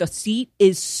seat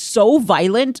is so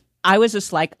violent. I was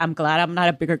just like, I'm glad I'm not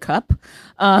a bigger cup,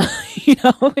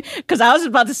 because I was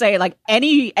about to say like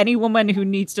any woman who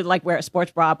needs to like wear a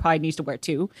sports bra probably needs to wear it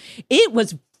too. It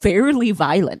was fairly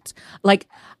violent. Like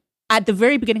at the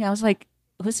very beginning, I was like,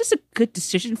 was this a good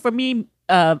decision for me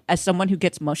as someone who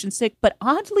gets motion sick? But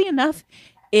oddly enough,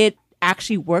 it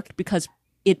actually worked because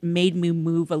it made me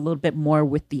move a little bit more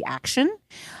with the action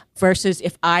versus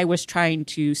if I was trying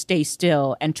to stay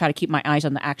still and try to keep my eyes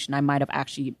on the action, I might have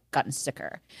actually gotten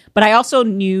sicker. But I also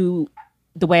knew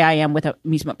the way I am with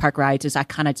amusement park rides is I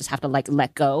kind of just have to like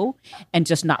let go and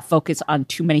just not focus on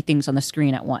too many things on the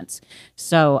screen at once.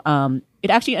 So it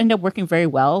actually ended up working very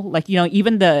well. Like,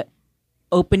 even the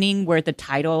opening where the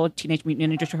title Teenage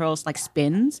Mutant Ninja Turtles like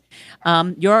spins,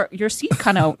 your seat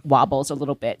kind of wobbles a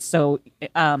little bit. So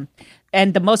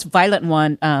and the most violent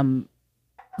one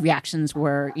reactions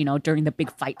were during the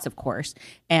big fights, of course,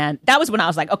 and that was when I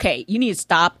was like, okay, you need to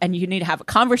stop and you need to have a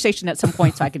conversation at some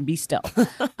point so I can be still.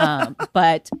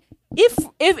 But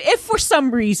if for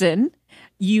some reason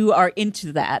you are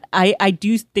into that, I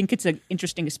do think it's an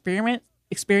interesting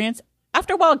experience.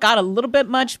 After a while, it got a little bit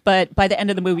much, but by the end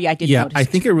of the movie, I did notice. I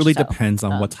think it really depends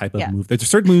on what type of movie. There's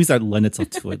certain movies that lend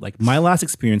itself to it. Like my last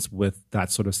experience with that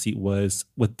sort of seat was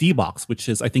with D-Box, which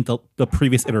is I think the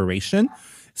previous iteration.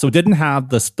 So it didn't have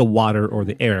the water or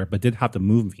the air, but did have the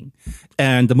moving.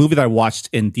 And the movie that I watched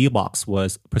in D-Box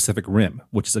was Pacific Rim,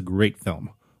 which is a great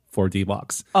film for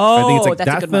D-Box. Oh, I think it's like that's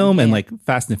a that good film one. and Yeah. like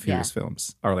Fast and Furious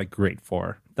films are like great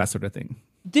for that sort of thing.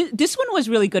 This one was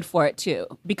really good for it too,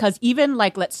 because even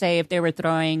like let's say if they were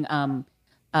throwing a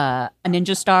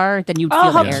ninja star, then you'd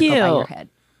feel the air go by your head.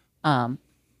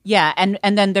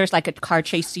 And then there's like a car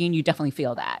chase scene, you definitely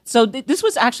feel that. So this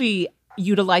was actually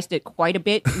utilized it quite a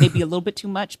bit, maybe a little bit too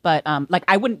much, but like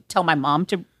I wouldn't tell my mom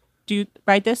to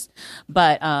ride this,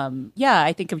 but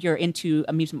I think if you're into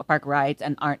amusement park rides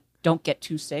and don't get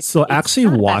too sick. So I actually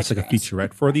not a bad watched like a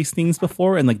experience. featurette for these things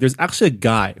before, and like there's actually a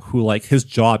guy who like his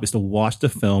job is to watch the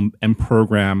film and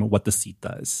program what the seat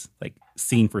does, like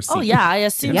scene for scene. Oh yeah, I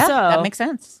assume Yeah, so. that makes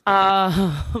sense.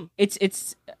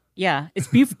 It's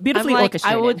beautifully I'm like,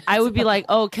 orchestrated. I would be like,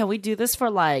 oh, can we do this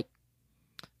for like,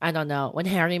 I don't know, When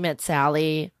Harry Met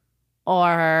Sally,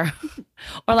 or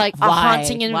like A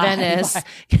Haunting in Venice.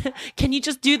 Can you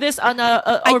just do this on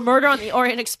or Murder on the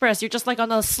Orient Express? You're just like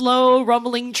on a slow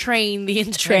rumbling train the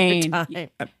entire time.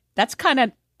 That's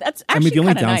actually I mean, the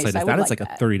only kinda downside nice. is I that would it's like a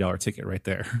 $30 ticket right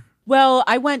there. Well,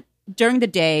 I went during the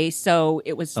day, so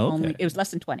it was Okay. it was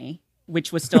less than 20,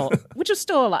 which was still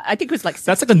a lot. I think it was like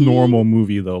 16, That's like a normal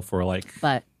movie though for like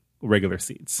but regular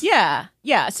seats. yeah.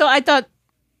 So I thought,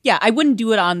 I wouldn't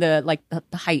do it on the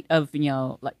height of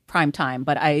like prime time,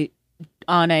 but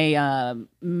on a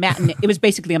matinee. It was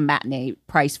basically a matinee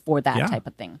price for that type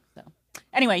of thing. So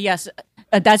anyway, yes,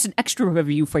 That's an extra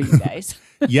review for you guys.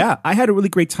 Yeah, I had a really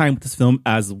great time with this film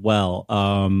as well.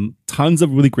 Tons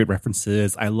of really great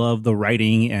references. I love the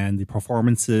writing and the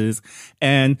performances.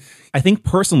 And I think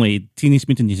personally, Teenage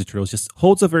Mutant Ninja Turtles just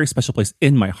holds a very special place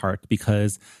in my heart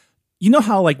because you know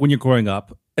how like when you're growing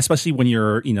up, especially when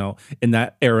you're, you know, in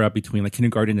that era between like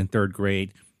kindergarten and third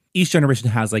grade, each generation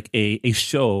has like a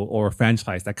show or a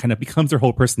franchise that kind of becomes their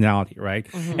whole personality, right?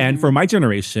 Mm-hmm. And for my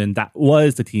generation, that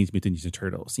was the Teenage Mutant Ninja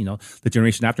Turtles. You know, the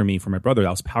generation after me, for my brother, that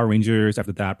was Power Rangers.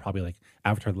 After that, probably like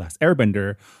Avatar: The Last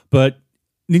Airbender. But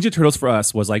Ninja Turtles for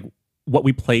us was like what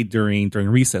we played during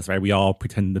recess, right? We all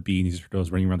pretended to be Ninja Turtles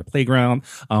running around the playground.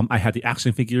 I had the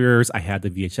action figures. I had the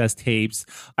VHS tapes.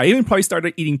 I even probably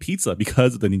started eating pizza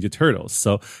because of the Ninja Turtles.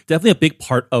 So definitely a big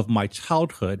part of my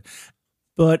childhood.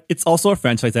 But it's also a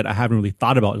franchise that I haven't really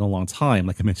thought about in a long time.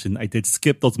 Like I mentioned, I did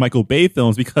skip those Michael Bay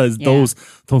films because those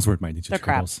weren't my Ninja Turtles.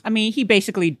 Crap. I mean, he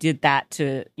basically did that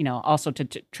to, you know, also to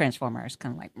Transformers,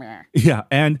 kind of like, meh. Yeah.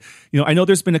 And, you know, I know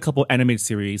there's been a couple animated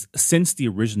series since the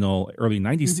original early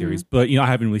 90s series, but, you know, I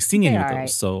haven't really seen any of those. Right.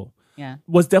 So yeah,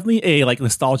 was definitely a like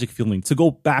nostalgic feeling to go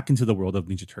back into the world of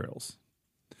Ninja Turtles.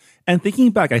 And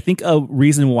thinking back, I think a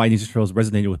reason why Ninja Turtles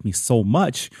resonated with me so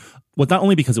much was not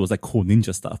only because it was like cool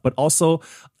ninja stuff, but also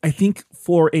I think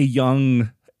for a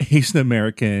young Asian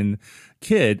American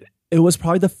kid, it was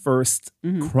probably the first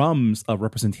crumbs of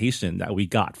representation that we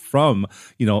got from,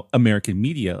 you know, American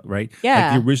media, right?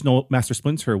 Yeah. Like the original Master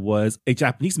Splinter was a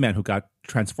Japanese man who got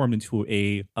transformed into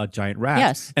a giant rat.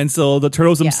 Yes. And so the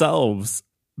turtles themselves,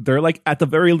 they're like at the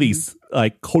very least,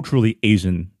 like culturally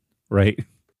Asian, right?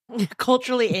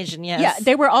 Culturally Asian, yes. Yeah,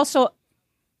 they were also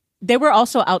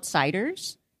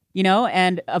outsiders, you know,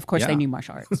 and of course they knew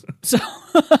martial arts.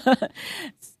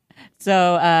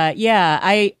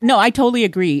 I totally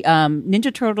agree.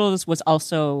 Ninja Turtles was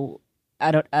also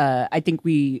I think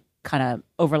we kind of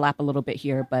overlap a little bit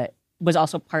here, but was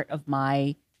also part of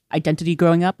my identity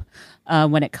growing up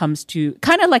when it comes to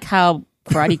kind of like how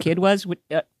Karate Kid was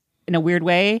in a weird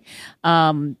way.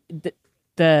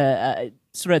 The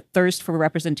sort of thirst for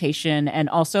representation, and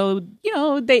also, you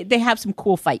know, they have some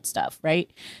cool fight stuff, right?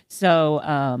 So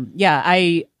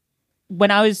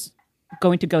when I was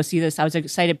going to go see this, I was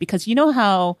excited because you know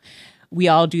how we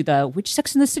all do the which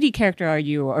Sex and the City character are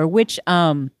you, or which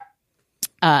Golden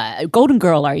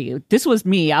Girl are you? This was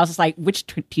me. I was just like, which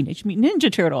Teenage Mutant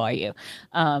Ninja Turtle are you?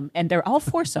 And they're all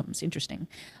foursomes. Interesting.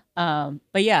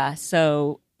 But yeah,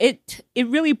 so it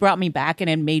really brought me back, and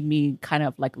it made me kind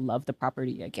of like love the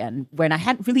property again when I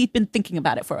hadn't really been thinking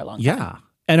about it for a long time. Yeah.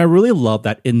 And I really love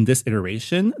that in this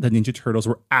iteration, the Ninja Turtles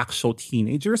were actual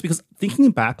teenagers, because thinking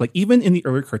back, like even in the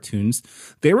early cartoons,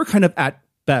 they were kind of at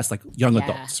best like young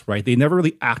adults, right? They never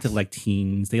really acted like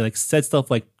teens. They like said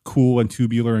stuff like cool and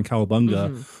tubular and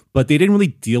cowabunga, but they didn't really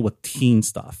deal with teen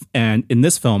stuff. And in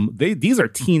this film, these are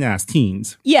teen-ass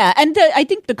teens. Yeah, and I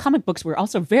think the comic books were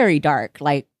also very dark.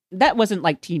 Like, that wasn't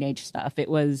like teenage stuff. It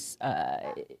was these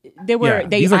are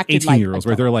 18-year-olds,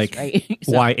 where they're like right?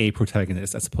 YA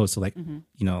protagonists as opposed to like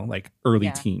you know, like early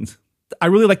teens. I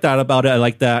really like that about it. I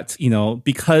like that, you know,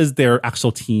 because they're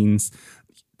actual teens,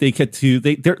 they get to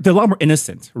they're a lot more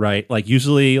innocent, right? Like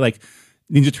usually like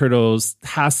Ninja Turtles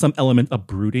has some element of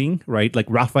brooding, right? Like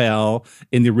Raphael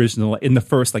in the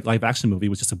first like live action movie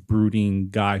was just a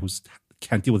brooding guy who's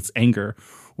can't deal with his anger.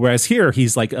 Whereas here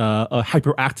he's like a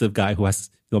hyperactive guy who has,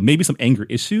 you know, maybe some anger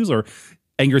issues, or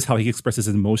anger is how he expresses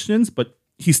his emotions, but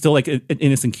he's still like an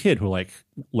innocent kid who like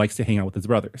likes to hang out with his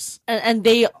brothers. And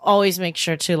they always make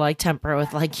sure to like temper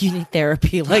with like, you need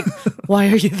therapy. Like, why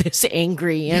are you this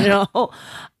angry? You know?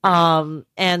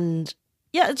 And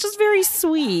yeah, it's just very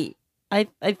sweet. I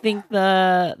think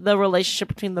the relationship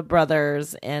between the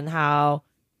brothers and how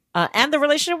and the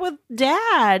relationship with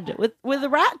dad, with the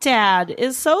rat dad,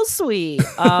 is so sweet.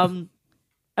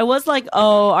 I was like,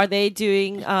 oh, are they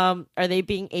being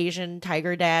Asian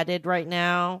tiger dadded right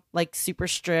now? Like super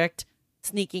strict,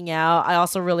 sneaking out. I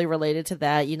also really related to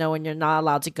that, you know, when you're not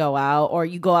allowed to go out, or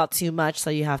you go out too much, so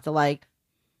you have to like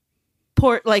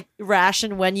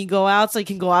ration when you go out so you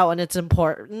can go out when it's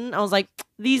important. I was like,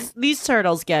 these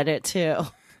turtles get it too.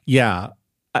 Yeah.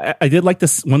 I did like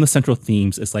this. One of the central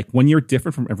themes is like, when you're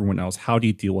different from everyone else, how do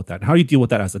you deal with that? How do you deal with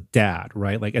that as a dad,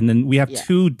 right? Like, and then we have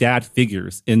two dad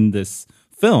figures in this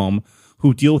film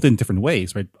who deal with it in different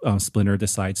ways, right? Splinter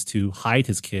decides to hide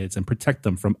his kids and protect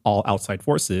them from all outside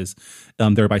forces,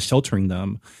 thereby sheltering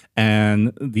them.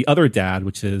 And the other dad,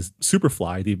 which is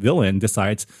Superfly, the villain,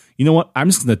 decides, you know what? I'm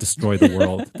just going to destroy the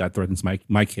world that threatens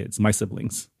my kids, my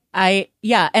siblings. And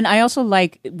I also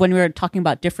like, when we were talking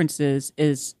about differences,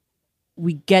 is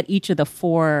we get each of the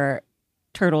four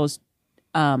turtles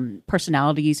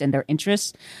personalities and their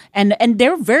interests, and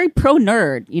they're very pro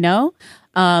nerd, you know.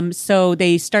 So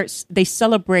they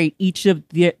celebrate each of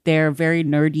their very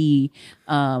nerdy,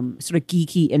 sort of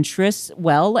geeky interests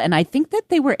well, and I think that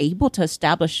they were able to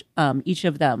establish each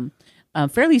of them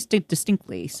fairly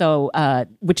distinctly. So,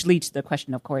 which leads to the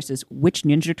question, of course, is which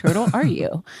Ninja Turtle are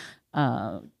you?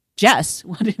 Jess,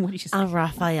 what do you say? I'm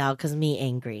Raphael because me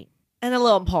angry and a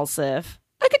little impulsive.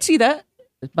 I could see that.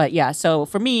 But yeah, so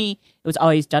for me, it was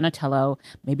always Donatello.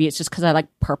 Maybe it's just because I like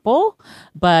purple,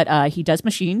 but he does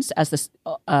machines, as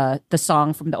the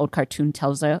song from the old cartoon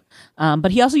tells it.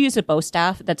 But he also used a bow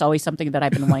staff. That's always something that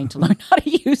I've been wanting to learn how to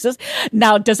use.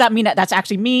 Now, does that mean that that's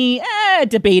actually me?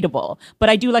 Debatable. But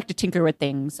I do like to tinker with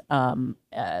things,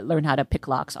 learn how to pick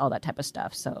locks, all that type of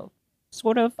stuff. So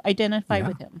sort of identify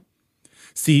with him.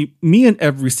 See, me and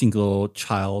every single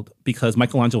child, because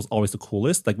Michelangelo was always the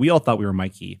coolest. Like, we all thought we were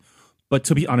Mikey. But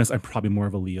to be honest, I'm probably more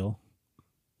of a Leo.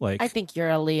 Like, I think you're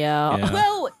a Leo. Yeah.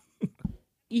 Well,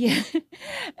 yeah.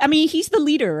 I mean, he's the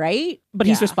leader, right? But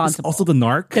he's responsible. Also the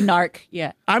narc. The narc,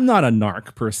 yeah. I'm not a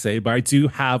narc per se, but I do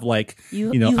have like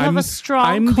You know, have I'm a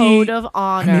strong I'm code of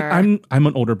honor. I mean, I'm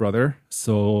an older brother,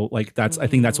 so like I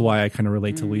think that's why I kind of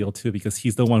relate to Leo too, because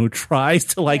he's the one who tries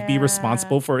to like be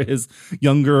responsible for his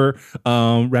younger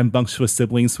rambunctious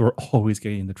siblings who are always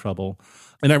getting into trouble.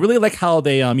 And I really like how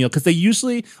they because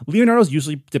Leonardo's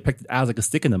usually depicted as like a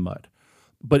stick in the mud,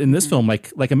 but in this film,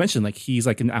 like I mentioned, like he's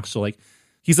like an actual like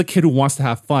he's a kid who wants to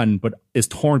have fun, but is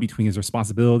torn between his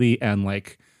responsibility and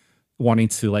like wanting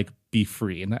to like be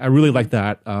free. And I really like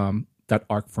that that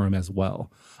arc for him as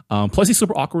well. Plus, he's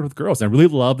super awkward with girls. And I really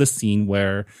love the scene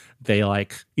where they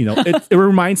like, it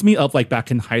reminds me of like back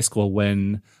in high school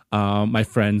when my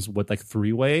friends would like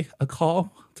three-way a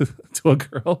call to a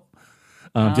girl.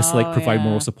 Just to like provide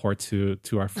moral support to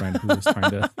our friend who was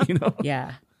trying to,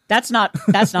 Yeah. That's not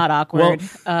awkward.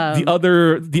 Well,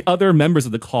 the other members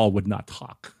of the call would not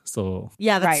talk. So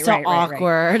yeah, that's right,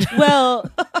 awkward. Right.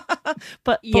 Well,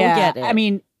 but yeah, we'll get it. I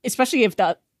mean, especially if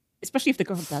the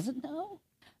girl doesn't know.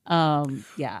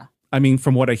 Yeah. I mean,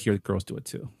 from what I hear, girls do it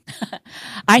too.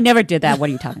 I never did that. What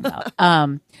are you talking about?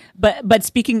 But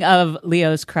speaking of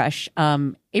Leo's crush,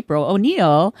 April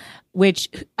O'Neil, which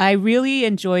I really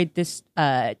enjoyed this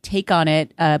take on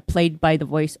it, played by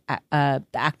the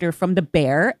actor from The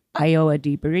Bear, Iowa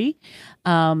Deebury.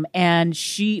 And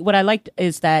what I liked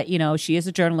is that, she is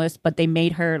a journalist, but they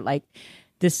made her like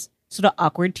this sort of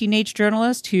awkward teenage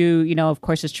journalist who, of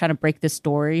course, is trying to break this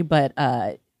story, but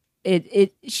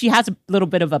she has a little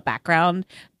bit of a background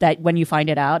that when you find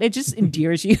it out, it just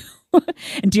endears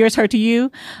her to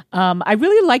you. I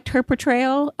really liked her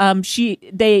portrayal.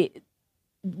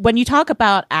 When you talk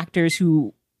about actors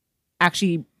who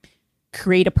actually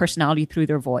create a personality through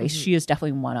their voice, she is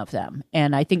definitely one of them.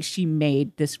 And I think she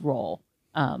made this role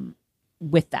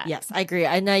with that. Yes, I agree.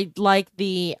 And I like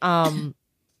the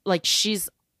like she's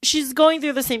going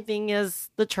through the same thing as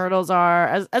the turtles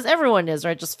are, as everyone is,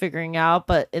 right? Just figuring out,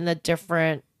 but in a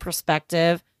different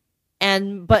perspective.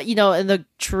 But in the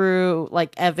true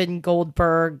like Evan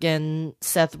Goldberg and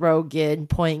Seth Rogen,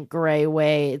 Point Grey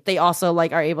way, they also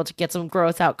like are able to get some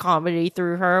gross out comedy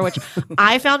through her, which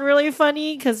I found really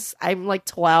funny because I'm like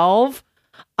 12.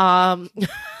 That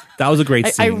was a great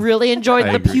scene. I really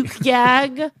enjoyed the puke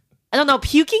gag. I don't know,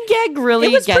 puking gag really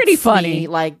it was gets pretty funny. Me,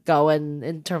 like going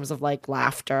in terms of like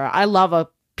laughter. I love a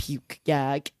puke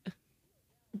gag.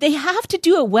 They have to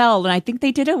do it well, and I think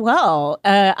they did it well.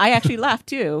 I actually laughed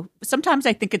too. Sometimes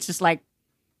I think it's just like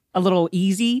a little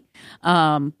easy,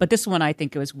 but this one I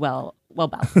think it was well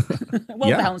balanced,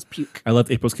 balanced puke. I loved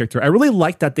April's character. I really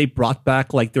liked that they brought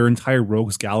back like their entire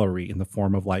rogues gallery in the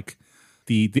form of like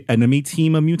the enemy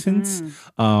team of mutants.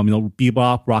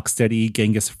 Bebop, Rocksteady,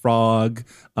 Genghis Frog,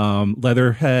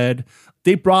 Leatherhead.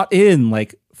 They brought in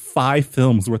like 5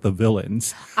 films worth of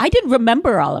villains. I didn't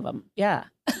remember all of them. Yeah.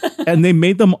 And they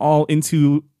made them all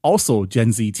into also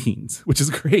Gen Z teens, which is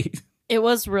great. It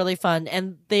was really fun.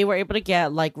 And they were able to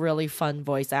get like really fun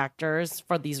voice actors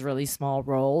for these really small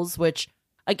roles, which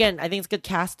again, I think it's good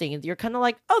casting. You're kind of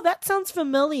like, oh, that sounds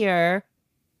familiar,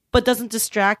 but doesn't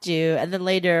distract you. And then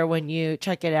later when you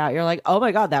check it out, you're like, oh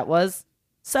my God, that was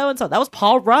so-and-so. That was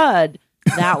Paul Rudd.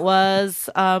 That was,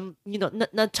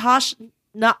 Natasha...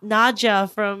 Nadja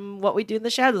from What We Do in the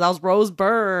Shadows. That was Rose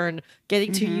Byrne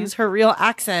getting to use her real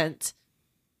accent.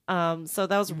 So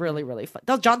that was really, really fun.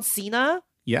 That was John Cena.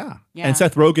 Yeah. And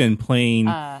Seth Rogen playing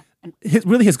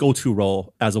his go-to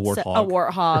role as a warthog. A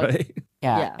warthog. Right?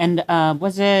 Yeah. And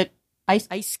was it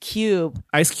Ice Cube?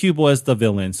 Ice Cube was the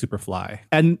villain, Superfly.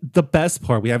 And the best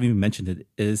part, we haven't even mentioned it,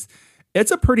 is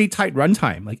it's a pretty tight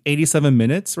runtime, like 87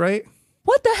 minutes, right?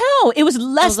 What the hell? It was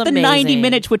less was than 90 amazing.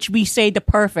 minutes, which we say the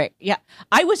perfect. Yeah.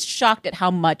 I was shocked at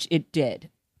how much it did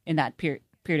in that period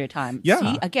of time. Yeah.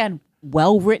 See, again,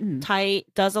 well written. Tight,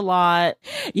 does a lot.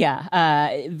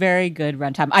 Yeah. Very good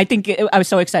runtime. I think I was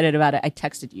so excited about it. I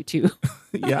texted you too.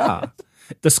 Yeah.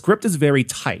 The script is very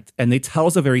tight and they tell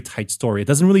us a very tight story. It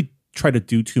doesn't really try to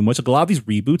do too much. Like a lot of these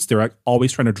reboots, they're like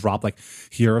always trying to drop like,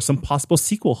 here are some possible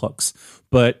sequel hooks.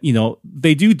 But, you know,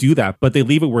 they do that, but they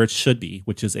leave it where it should be,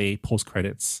 which is a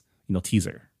post-credits, you know,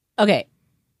 teaser. Okay.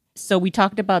 So we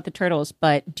talked about the turtles,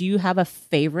 but do you have a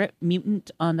favorite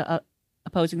mutant on the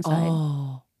opposing side?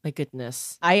 Oh, my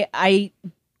goodness. I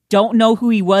don't know who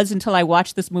he was until I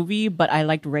watched this movie, but I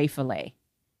liked Ray Fillet.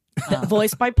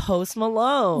 Voiced by Post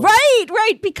Malone.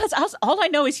 Right. Because all I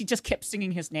know is he just kept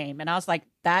singing his name. And I was like,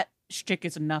 that shtick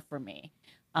is enough for me.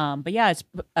 But yeah, it's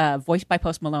voiced by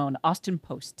Post Malone, Austin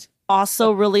Post.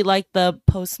 Also really like the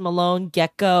Post Malone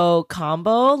Gecko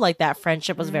combo. Like that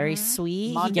friendship was very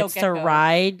sweet. Mondo he gets Gecko. to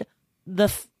ride the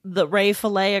Ray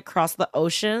Fillet across the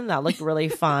ocean. That looked really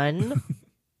fun.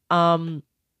 I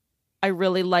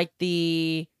really like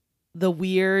the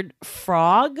weird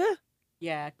frog.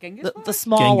 Yeah, Genghis The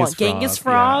small one. Genghis Frog, Genghis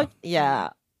Frog. Yeah.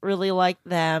 Really like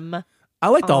them. I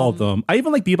liked all of them. I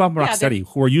even like Bebop and Rocksteady,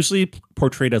 who are usually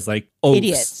portrayed as like oafs,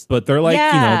 Idiots. but they're like, you know,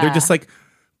 Yeah. they're just like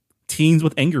teens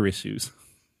with anger issues.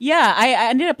 Yeah, I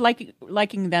ended up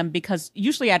liking them because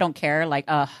usually I don't care. Like,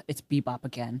 it's Bebop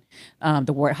again,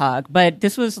 the warthog. But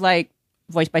this was like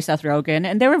voiced by Seth Rogen,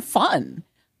 and they were fun.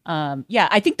 Yeah,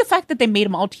 I think the fact that they made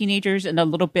them all teenagers and a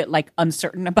little bit like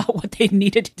uncertain about what they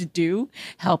needed to do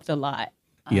helped a lot.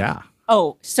 Yeah.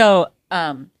 Oh, so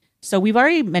we've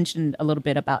already mentioned a little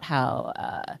bit about how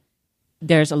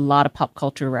there's a lot of pop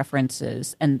culture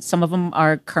references, and some of them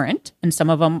are current, and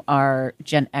some of them are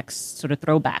Gen X sort of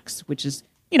throwbacks, which is,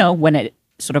 you know, when it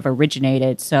sort of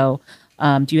originated. So,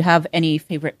 do you have any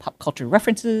favorite pop culture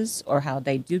references or how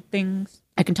they do things?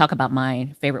 I can talk about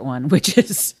my favorite one, which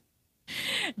is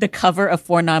the cover of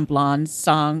Four Non Blondes'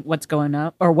 song "What's Going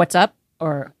Up" or "What's Up"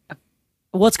 or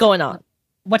What's going on?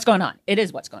 "What's Going On." It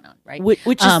is "What's Going On," right?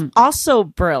 Which is also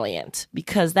brilliant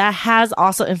because that has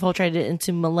also infiltrated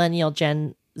into millennial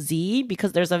Gen Z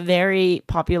because there's a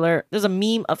there's a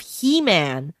meme of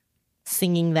He-Man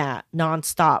singing that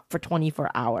nonstop for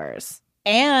 24 hours.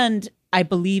 And I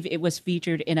believe it was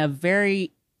featured in a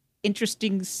very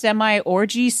interesting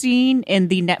semi-orgy scene in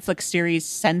the Netflix series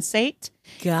Sense8.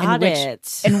 Got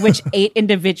it. In which 8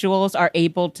 individuals are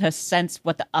able to sense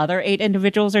what the other 8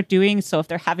 individuals are doing. So if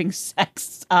they're having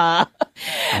sex,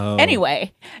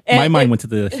 anyway. My mind went to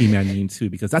the He-Man meme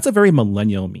too, because that's a very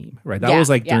millennial meme, right? That was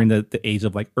like during the age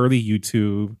of like early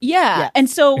YouTube. Yeah. Yes. And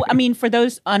so, I mean, for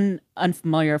those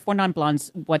unfamiliar, Four Non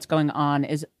Blondes, What's Going On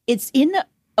is it's in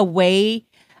a way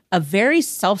a very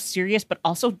self-serious but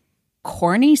also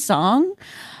corny song.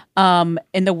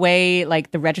 In the way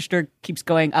like the register keeps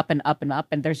going up and up and up,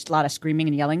 and there's a lot of screaming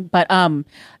and yelling. But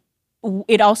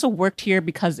it also worked here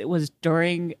because it was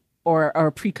during or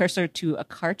a precursor to a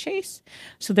car chase.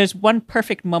 So there's one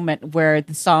perfect moment where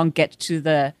the song gets to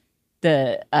the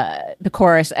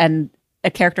chorus, and a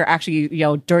character actually, you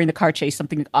know, during the car chase,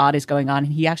 something odd is going on,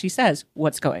 and he actually says,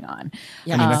 "What's going on?"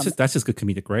 Yeah. I mean, that's just good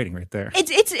comedic writing right there.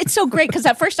 It's so great because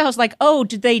at first I was like, oh,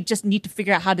 did they just need to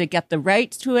figure out how to get the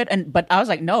rights to it? But I was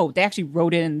like, no, they actually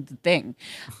wrote in the thing,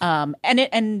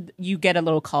 and you get a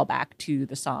little callback to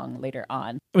the song later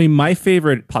on. I mean, my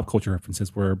favorite pop culture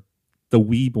references were the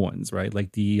weeb ones, right?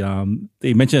 Like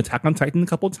they mentioned Attack on Titan a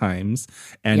couple of times,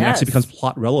 and it actually becomes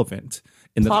plot relevant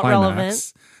in the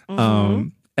climax.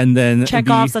 And then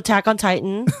Chekhov's Attack on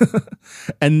Titan.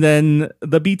 and then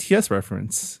the BTS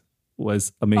reference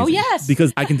was amazing. Oh, yes.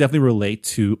 Because I can definitely relate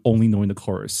to only knowing the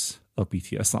chorus of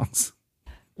BTS songs.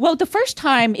 Well, the first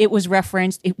time it was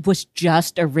referenced, it was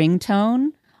just a ringtone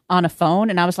on a phone.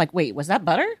 And I was like, wait, was that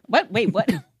Butter? What? Wait, what?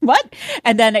 What?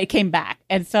 And then it came back.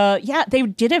 And so, yeah, they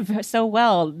did it so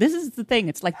well. This is the thing.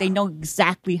 It's like they know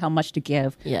exactly how much to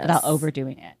give without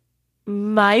overdoing it.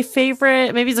 My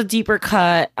favorite, maybe it's a deeper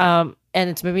cut, and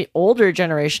it's maybe older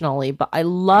generationally, but I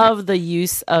love the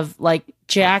use of like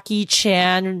Jackie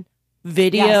Chan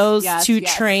videos to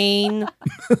train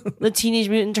the Teenage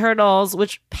Mutant Turtles,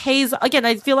 which pays, again,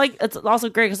 I feel like it's also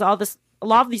great because a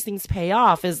lot of these things pay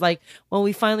off is like when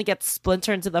we finally get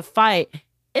Splinter into the fight,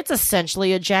 it's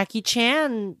essentially a Jackie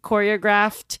Chan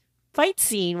choreographed fight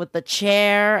scene with the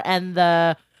chair and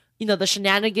the, you know, the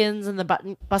shenanigans and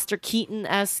the Buster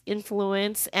Keaton-esque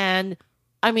influence. And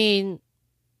I mean,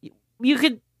 you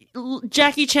could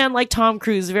Jackie Chan, like Tom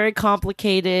Cruise, very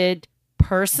complicated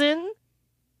person,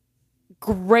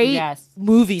 great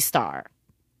movie star.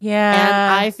 Yeah. And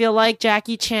I feel like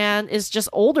Jackie Chan is just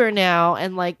older now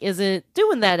and like isn't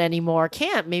doing that anymore.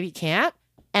 Maybe can't.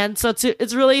 And so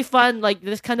it's really fun. Like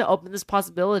this kind of opened this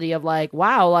possibility of like,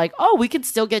 wow, like, oh, we can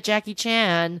still get Jackie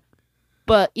Chan,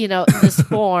 but in this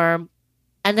form.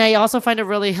 And I also find it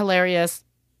really hilarious.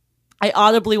 I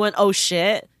audibly went, oh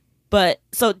shit. But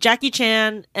so Jackie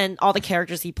Chan and all the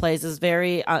characters he plays is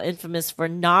very infamous for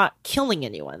not killing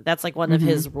anyone. That's like one of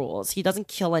his rules. He doesn't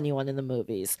kill anyone in the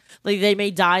movies. Like they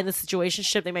may die in the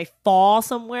situationship, they may fall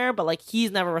somewhere, but like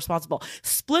he's never responsible.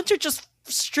 Splinter just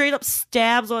straight up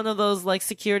stabs one of those like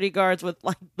security guards with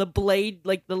like the blade,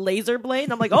 like the laser blade.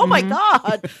 And I'm like, oh my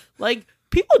God. Like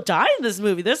people die in this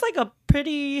movie. There's like a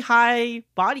pretty high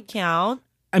body count.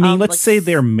 I mean, let's say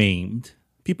they're maimed.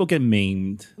 People get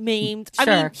maimed. Sure. I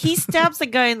mean, he stabs the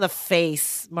guy in the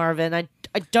face, Marvin. I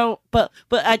don't, but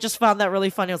I just found that really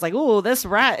funny. I was like, "Ooh, this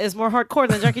rat is more hardcore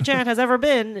than Jackie Chan has ever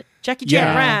been." Jackie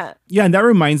Chan rat. Yeah, and that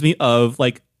reminds me of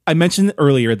like I mentioned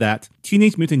earlier that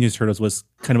Teenage Mutant Ninja Turtles was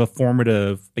kind of a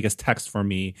formative, I guess, text for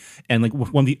me, and like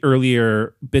one of the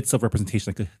earlier bits of representation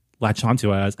I could latch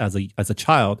onto as a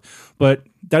child. But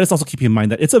that is also keeping in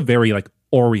mind that it's a very like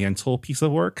Oriental piece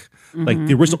of work. Like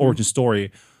the original origin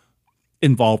story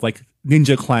involved like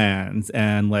ninja clans,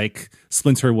 and like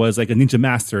Splinter was like a ninja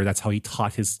master. That's how he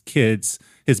taught his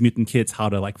mutant kids how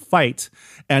to like fight.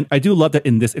 And I do love that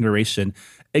in this iteration,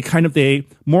 they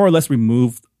more or less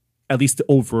removed at least the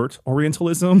overt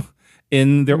Orientalism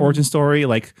in their origin story.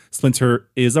 Like Splinter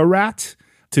is a rat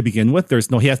to begin with.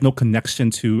 He has no connection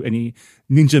to any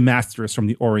ninja masters from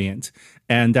the Orient,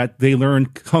 and that they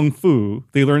learned kung fu.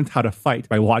 They learned how to fight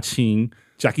by watching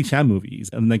Jackie Chan movies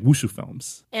and like wushu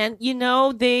films. And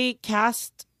they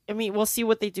cast, I mean, we'll see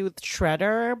what they do with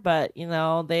Shredder, but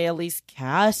they at least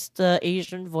cast the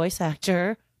Asian voice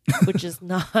actor, which is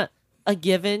not a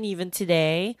given even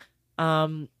today.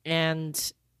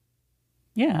 And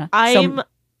yeah, I'm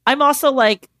also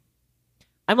like,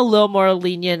 I'm a little more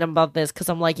lenient about this because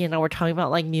I'm like, we're talking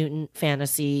about like mutant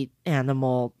fantasy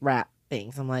animal rat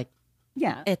things. I'm like,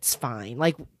 yeah, it's fine.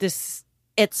 Like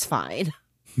it's fine.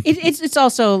 It's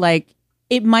also like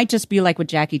it might just be like with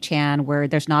Jackie Chan where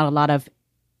there's not a lot of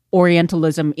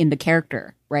Orientalism in the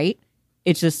character, right?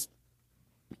 It's just,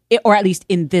 or at least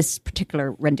in this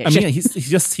particular rendition. I mean, he's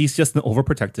just an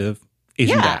overprotective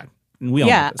Asian dad, and we all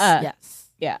know this.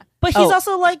 Yes, yeah. But he's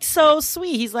also like so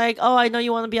sweet. He's like, oh, I know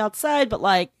you want to be outside, but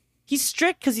like he's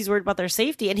strict because he's worried about their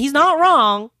safety, and he's not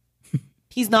wrong.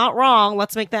 He's not wrong.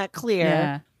 Let's make that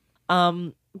clear. Yeah.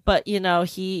 But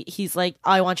he's like,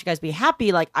 I want you guys to be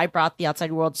happy. Like I brought the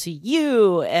outside world to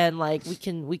you, and like we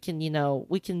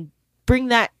can bring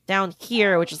that down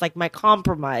here, which is like my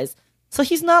compromise. So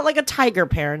he's not like a tiger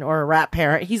parent or a rat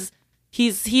parent. He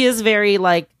is very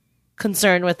like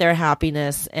concerned with their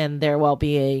happiness and their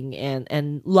well-being,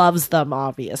 and loves them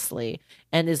obviously,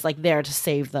 and is like there to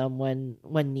save them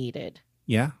when needed.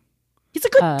 Yeah, he's a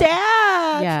good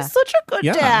dad. Yeah. He's such a good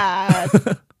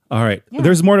dad. All right. Yeah.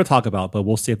 There's more to talk about, but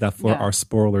we'll save that for our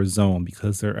spoiler zone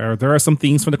because there are some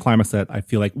things from the climax that I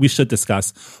feel like we should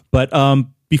discuss. But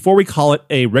before we call it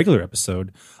a regular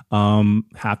episode,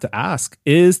 have to ask,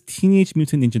 is Teenage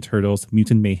Mutant Ninja Turtles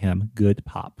Mutant Mayhem good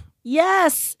pop?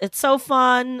 Yes, it's so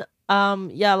fun.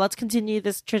 Let's continue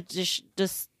this tradition,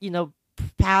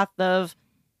 path of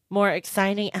more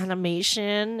exciting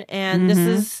animation. And this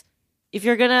is, if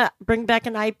you're gonna bring back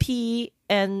an IP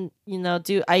and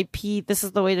do IP, this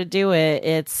is the way to do it.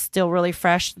 It's still really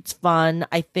fresh. It's fun.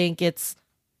 I think it's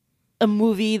a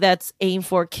movie that's aimed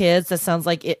for kids. That sounds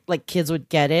like it, like kids would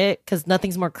get it, because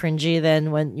nothing's more cringy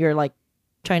than when you're like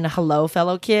trying to hello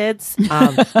fellow kids.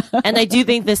 And I do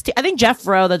think I think Jeff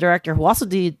Rowe, the director, who also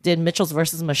did Mitchell's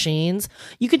versus Machines,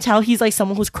 you can tell he's like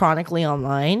someone who's chronically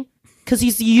online because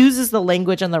he uses the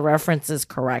language and the references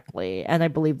correctly. And I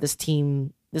believe this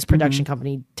production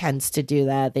company tends to do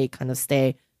that. They kind of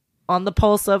stay on the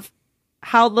pulse of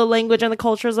how the language and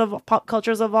the pop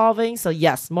culture is evolving. So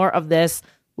yes, more of this,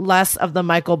 less of the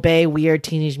Michael Bay weird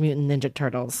Teenage Mutant Ninja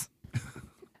Turtles.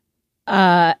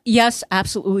 Yes,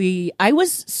 absolutely. I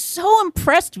was so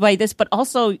impressed by this, but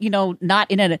also,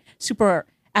 not in a super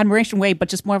admiration way, but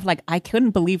just more of like, I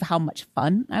couldn't believe how much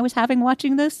fun I was having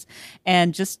watching this,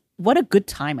 and just what a good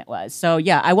time it was. So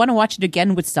yeah, I want to watch it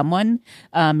again with someone,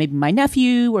 maybe my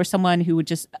nephew or someone who would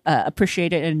just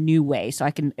appreciate it in a new way, so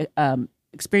I can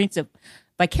experience it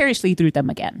vicariously through them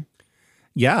again.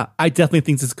 Yeah, I definitely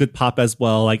think this is good pop as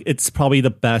well. Like it's probably the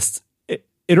best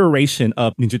iteration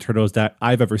of Ninja Turtles that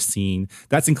I've ever seen.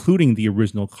 That's including the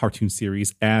original cartoon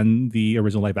series and the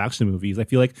original live action movies. I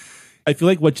feel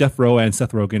like what Jeff Rowe and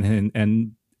Seth Rogen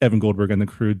and Evan Goldberg and the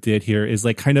crew did here is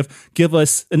like kind of give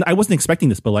us, and I wasn't expecting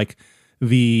this, but like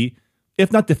the,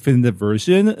 if not definitive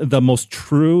version, the most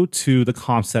true to the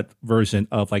concept version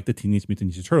of like the Teenage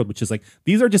Mutant Ninja Turtles, which is like,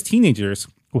 these are just teenagers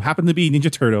who happen to be Ninja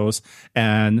Turtles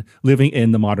and living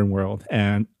in the modern world.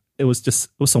 And it was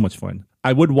so much fun.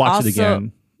 I would watch it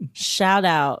again. Shout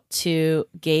out to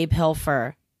Gabe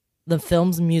Hilfer, the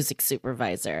film's music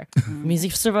supervisor.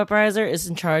 Music supervisor is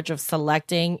in charge of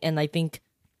selecting and I think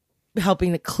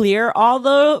helping to clear all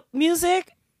the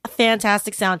music. A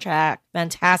fantastic soundtrack,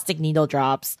 fantastic needle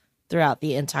drops throughout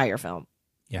the entire film.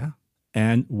 Yeah.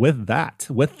 And with that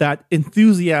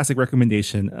enthusiastic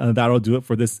recommendation, that'll do it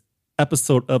for this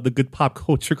episode of the Good Pop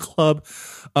Culture Club.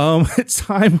 It's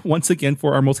time once again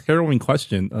for our most harrowing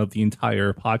question of the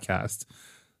entire podcast.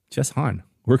 Jess Han,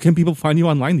 where can people find you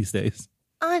online these days?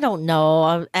 I don't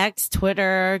know. X,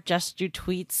 Twitter, just do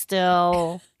tweets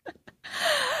still.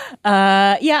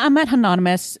 Yeah, I'm at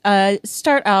Anonymous.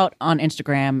 Start out on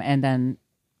Instagram and then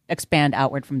expand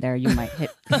outward from there. You might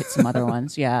hit some other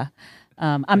ones. Yeah.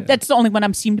 That's the only one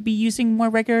I seem to be using more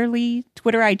regularly.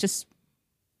 Twitter, I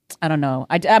don't know.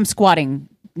 I'm squatting.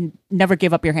 Never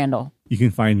give up your handle. You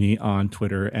can find me on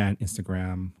Twitter and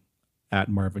Instagram at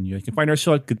Marvin Yu. You can find our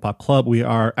show at Good Pop Club. We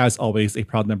are, as always, a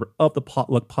proud member of the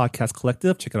Potluck Podcast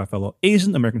Collective. Check out our fellow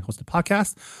Asian American hosted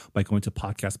podcast by going to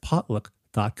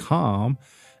podcastpotluck.com.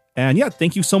 And yeah,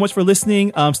 thank you so much for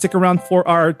listening. Stick around for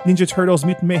our Ninja Turtles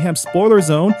Mutant Mayhem spoiler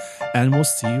zone, and we'll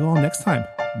see you all next time.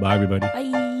 Bye, everybody.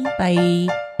 Bye. Bye.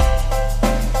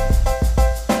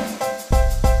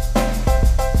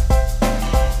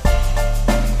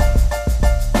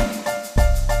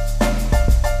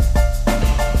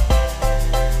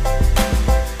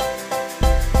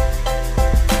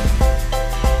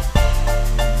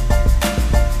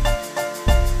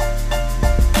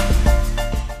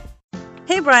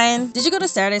 Brian, did you go to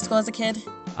Saturday school as a kid?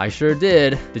 I sure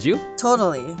did. Did you?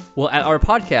 Totally. Well, at our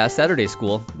podcast, Saturday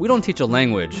School, we don't teach a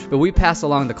language, but we pass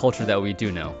along the culture that we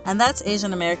do know. And that's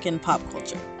Asian American pop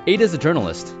culture. Ada's a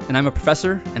journalist, and I'm a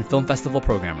professor and film festival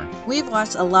programmer. We've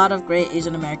watched a lot of great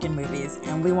Asian American movies,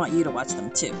 and we want you to watch them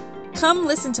too. Come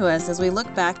listen to us as we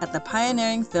look back at the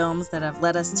pioneering films that have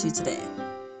led us to today.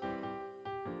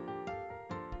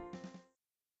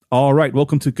 All right,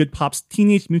 welcome to Good Pop's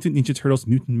Teenage Mutant Ninja Turtles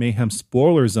Mutant Mayhem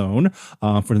spoiler zone.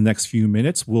 For the next few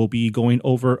minutes, we'll be going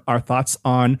over our thoughts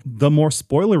on the more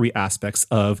spoilery aspects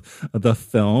of the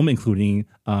film, including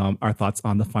our thoughts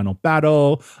on the final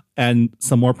battle and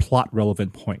some more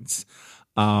plot-relevant points.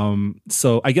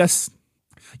 So I guess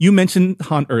you mentioned,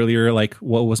 Han, earlier, like,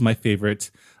 what was my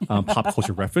favorite pop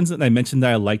culture reference? And I mentioned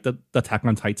that I liked the Attack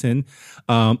on Titan.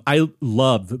 I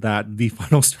loved that the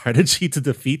final strategy to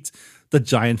defeat the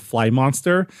giant fly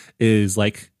monster is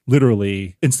like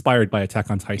literally inspired by Attack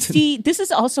on Titan. See, this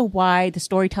is also why the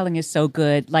storytelling is so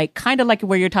good. Like, kind of like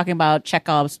where you're talking about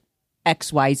Chekhov's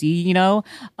XYZ, you know?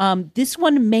 This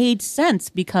one made sense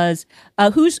because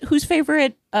whose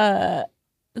favorite,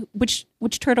 which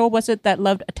turtle was it that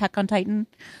loved Attack on Titan?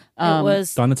 It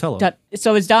was Donatello.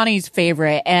 So it's Donnie's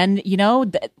favorite. And, you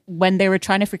know, when they were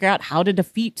trying to figure out how to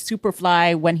defeat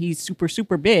Superfly when he's super,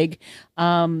 super big,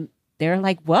 they're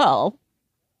like, well,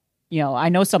 you know, I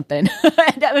know something.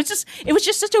 And it was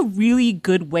just such a really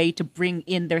good way to bring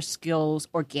in their skills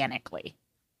organically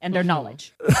and their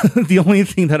knowledge. The only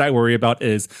thing that I worry about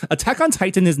is Attack on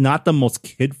Titan is not the most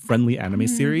kid-friendly anime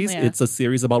series. Yeah. It's a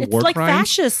series about it's war like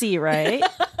crimes. fascist-y, right?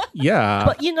 Yeah.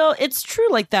 But, you know, it's true.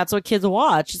 Like, that's what kids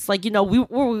watch. It's like, you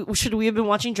know, should we have been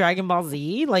watching Dragon Ball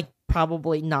Z? Like,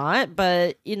 probably not.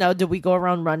 But, you know, do we go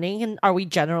around running? And are we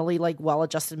generally, like,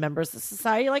 well-adjusted members of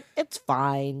society? Like, it's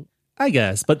fine. I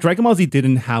guess. But Dragon Ball Z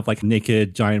didn't have, like,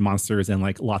 naked giant monsters and,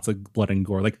 like, lots of blood and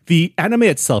gore. Like, the anime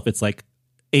itself, it's, like,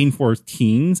 aimed for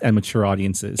teens and mature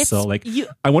audiences. So, like,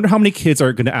 I wonder how many kids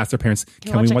are going to ask their parents,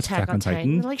 can we watch Attack on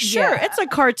Titan? They're like, sure, it's a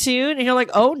cartoon. And you're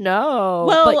like, oh, no.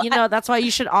 Well, but, you know, that's why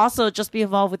you should also just be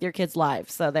involved with your kids'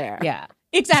 lives. So there. Yeah,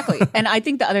 exactly. And I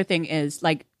think the other thing is,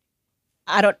 like,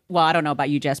 I don't know about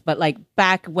you, Jess, but like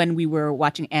back when we were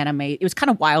watching anime, it was kind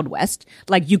of Wild West.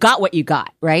 Like, you got what you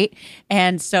got, right?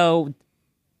 And so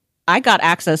I got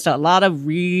access to a lot of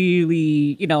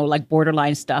really, you know, like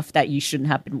borderline stuff that you shouldn't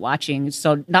have been watching.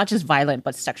 So not just violent,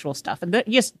 but sexual stuff. And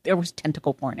yes, there was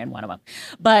tentacle porn in one of them.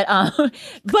 But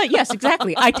yes,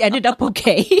 exactly. I ended up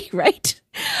okay, right?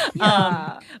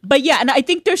 Yeah. But yeah, and I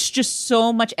think there's just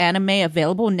so much anime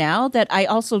available now that I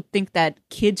also think that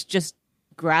kids just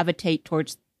gravitate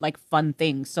towards like fun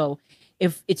things. So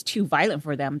if it's too violent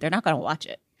for them, they're not going to watch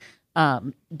it.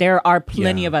 There are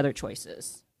plenty of other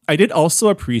choices. I did also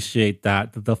appreciate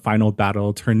that the final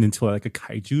battle turned into like a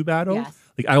kaiju battle. Yes.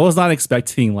 Like, I was not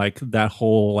expecting like that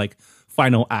whole like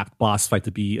final act boss fight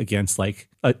to be against like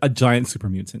a giant super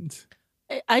mutant.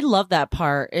 I love that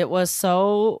part. It was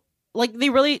so like they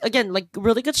really again like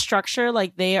really good structure.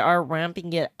 Like they are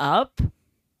ramping it up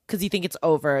because you think it's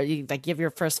over. You like give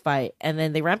your first fight, and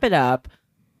then they ramp it up.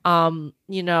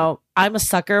 You know, I'm a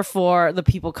sucker for the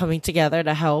people coming together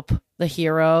to help the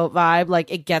hero vibe.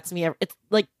 Like it gets me. It's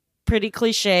like pretty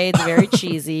cliche. It's very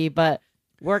cheesy, but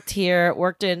worked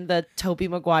in the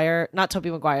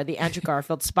the Andrew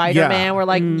Garfield Spider-Man, where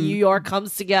like New York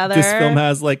comes together. This film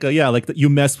has like you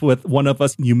mess with one of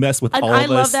us, you mess with and all of us.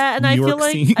 I love that, and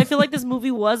New I feel like this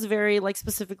movie was very like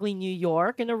specifically New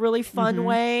York in a really fun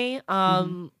way.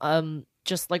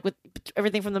 Just like with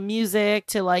everything from the music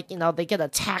to like, you know, they get a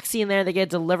taxi in there, they get a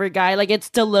delivery guy, like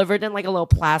it's delivered in like a little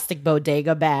plastic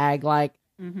bodega bag, like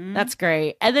that's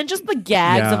great. And then just the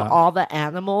gags of all the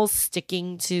animals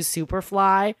sticking to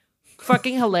Superfly,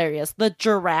 fucking hilarious. The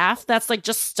giraffe that's like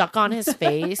just stuck on his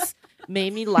face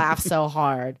made me laugh so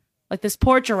hard. Like this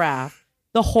poor giraffe.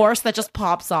 The horse that just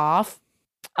pops off.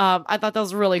 I thought that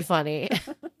was really funny.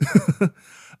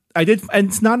 I did, and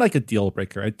it's not like a deal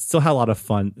breaker. I still had a lot of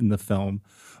fun in the film,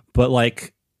 but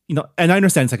like, you know, and I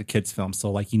understand it's like a kid's film, so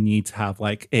like you need to have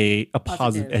like a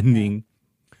positive ending.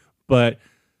 But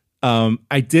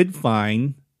I did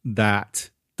find that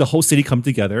the whole city come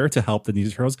together to help the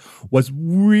Ninja Turtles was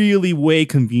really way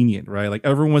convenient, right? Like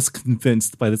everyone was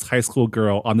convinced by this high school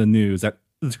girl on the news that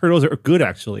the Turtles are good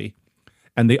actually,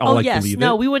 and they all believe it.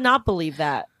 No, we would not believe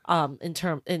that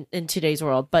in today's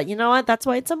world, but you know what? That's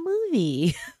why it's a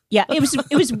movie. Yeah, it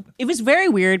was very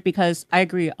weird because I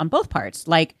agree on both parts.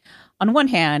 Like on one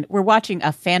hand, we're watching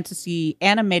a fantasy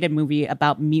animated movie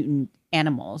about mutant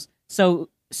animals, so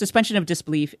suspension of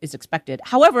disbelief is expected.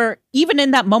 However, even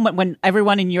in that moment when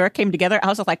everyone in New York came together, I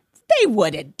was like, they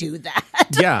wouldn't do that.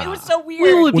 Yeah, it was so weird.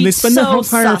 We would when be they spend so the whole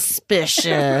entire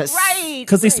suspicious, right?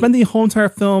 Because they spend the whole entire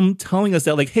film telling us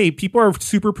that, like, hey, people are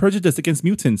super prejudiced against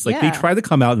mutants. Like, they try to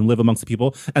come out and live amongst the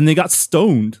people, and they got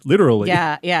stoned, literally.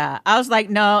 Yeah. I was like,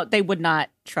 no, they would not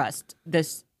trust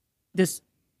this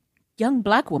young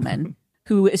black woman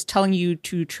who is telling you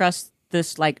to trust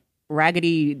this, like,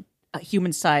 raggedy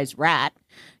human-sized rat,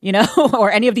 you know,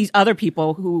 or any of these other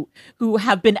people who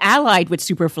have been allied with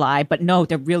Superfly, but no,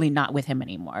 they're really not with him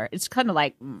anymore. It's kind of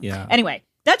like, Anyway,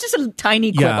 that's just a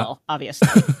tiny quibble, obviously.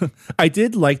 I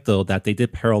did like, though, that they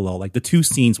did parallel, like, the two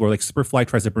scenes where, like, Superfly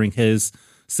tries to bring his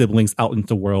siblings out into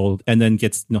the world and then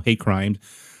gets, you know, hate crimed,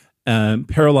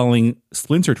 paralleling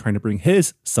Splinter trying to bring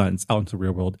his sons out into the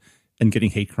real world and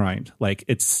getting hate crimed. Like,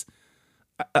 it's...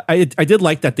 I did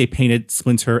like that they painted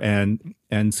Splinter and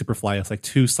Superfly as like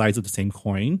two sides of the same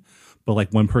coin, but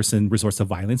like one person resorts to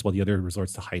violence while the other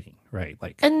resorts to hiding, right?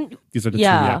 Like, and these are the two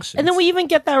reactions. And then we even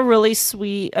get that really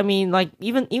sweet. I mean, like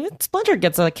even Splinter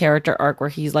gets a character arc where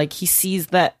he's like he sees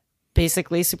that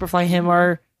basically Superfly and him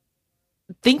are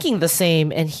thinking the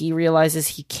same, and he realizes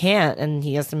he can't, and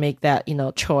he has to make that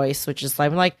choice, which is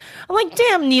like I'm like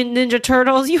damn, Ninja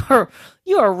Turtles, you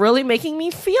are really making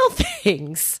me feel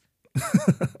things.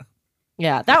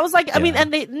 Yeah, that was like I mean,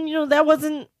 and they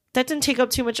that didn't take up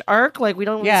too much arc. Like we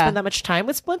don't really spend that much time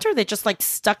with Splinter. They just like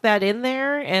stuck that in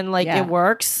there, and like it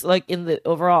works like in the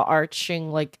overall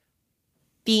arching like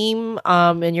theme.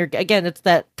 And it's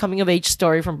that coming of age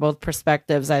story from both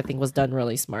perspectives. I think was done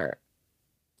really smart.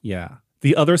 Yeah.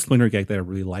 The other Splinter gag that I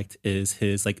really liked is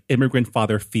his like immigrant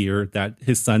father fear that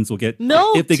his sons will get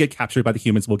milked. If they get captured by the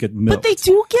humans, will get milked. But they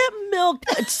do get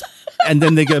milked. And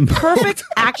then they get perfect.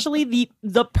 Actually,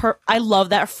 I love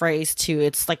that phrase too.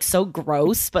 It's like so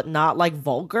gross, but not like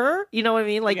vulgar. You know what I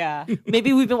mean? Like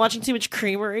maybe we've been watching too much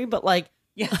Creamery, but like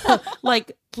that's what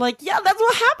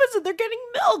happens. And they're getting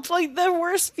milked. Like their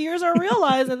worst fears are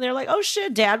realized, and they're like, oh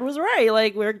shit, Dad was right.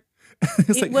 Like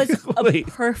it was a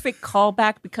perfect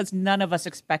callback because none of us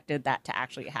expected that to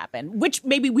actually happen, which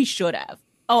maybe we should have.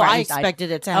 Oh, I expected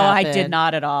it to happen. Oh, I did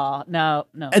not at all. No.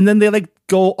 And then they like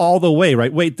go all the way,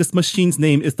 right? Wait, this machine's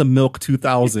name is the Milk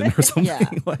 2000 or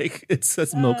something. Like it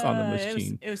says milk on the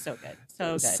machine. It was so good.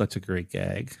 So good. Such a great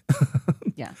gag.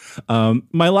 Yeah.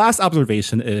 My last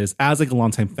observation is, as like a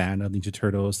longtime fan of Ninja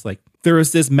Turtles, like there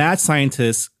is this mad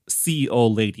scientist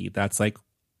CEO lady that's like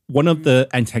one of the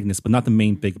antagonists, but not the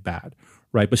main big bad,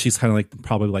 right? But she's kind of like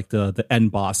probably like the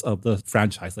end boss of the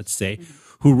franchise, let's say,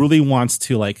 who really wants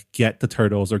to like get the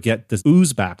Turtles or get this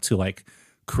ooze back to like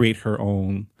create her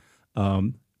own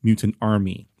mutant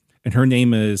army. And her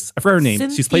name is, I forgot her name.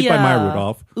 Cynthia She's played by Maya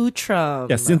Rudolph. Utron.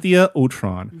 Yeah, Cynthia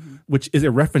Utron, which is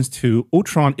a reference to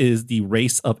Utron is the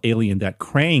race of alien that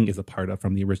Krang is a part of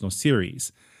from the original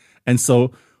series. And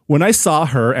so when I saw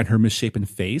her and her misshapen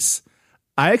face,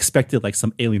 I expected like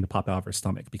some alien to pop out of her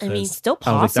stomach because still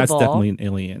possible. I was like, that's definitely an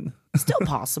alien. Still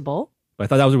possible. But I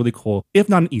thought that was really cool, if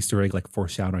not an Easter egg, like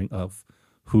foreshadowing of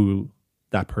who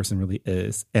that person really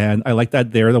is. And I like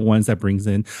that they're the ones that brings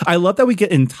in. I love that we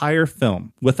get an entire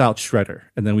film without Shredder,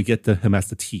 and then we get him as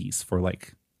the tease for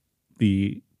like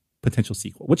the potential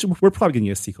sequel, which we're probably going to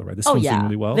get a sequel, right? This film's doing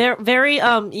really well. They're very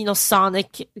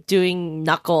Sonic doing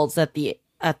Knuckles at the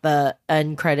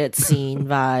end credits scene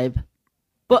vibe.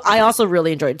 But I also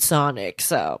really enjoyed Sonic,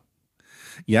 so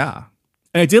yeah.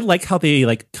 And I did like how they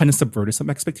like kind of subverted some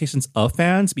expectations of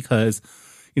fans, because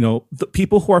the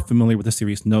people who are familiar with the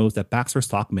series knows that Baxter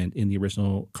Stockman in the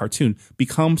original cartoon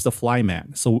becomes the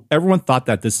Flyman. So everyone thought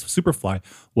that this Superfly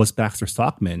was Baxter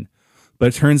Stockman, but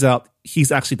it turns out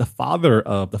he's actually the father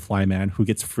of the Flyman who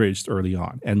gets fridged early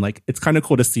on. And like, it's kind of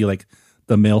cool to see like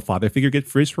the male father figure get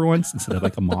fridged for once instead of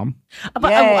like a mom.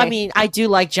 But I mean, I do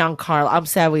like Giancarlo. I'm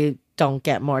sad we don't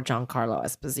get more Giancarlo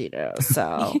Esposito.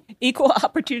 So equal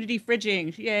opportunity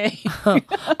fridging, yay!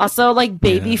 Also, like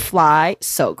baby fly,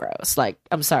 so gross. Like,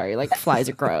 I'm sorry, like flies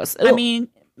are gross. I mean,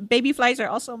 baby flies are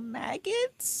also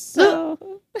maggots.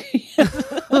 So,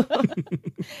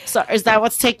 so is that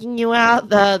what's taking you out?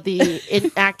 The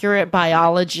inaccurate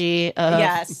biology?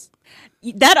 Yes.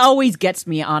 That always gets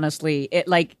me, honestly. It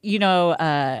like,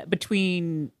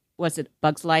 between, was it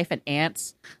Bug's Life and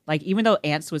Ants? Like, even though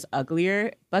Ants was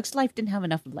uglier, Bug's Life didn't have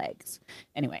enough legs.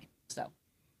 Anyway, so.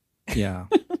 Yeah.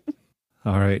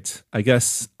 All right. I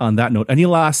guess on that note, any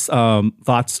last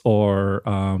thoughts or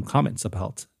comments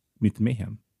about Mutant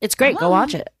Mayhem? It's great. Go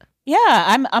watch it. Yeah,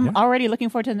 I'm already looking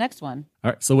forward to the next one.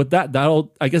 All right, so with that,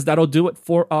 that'll do it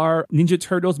for our Ninja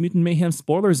Turtles Mutant Mayhem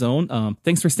spoiler zone.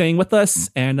 Thanks for staying with us,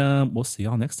 and we'll see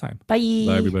y'all next time. Bye.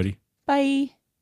 Bye, everybody. Bye.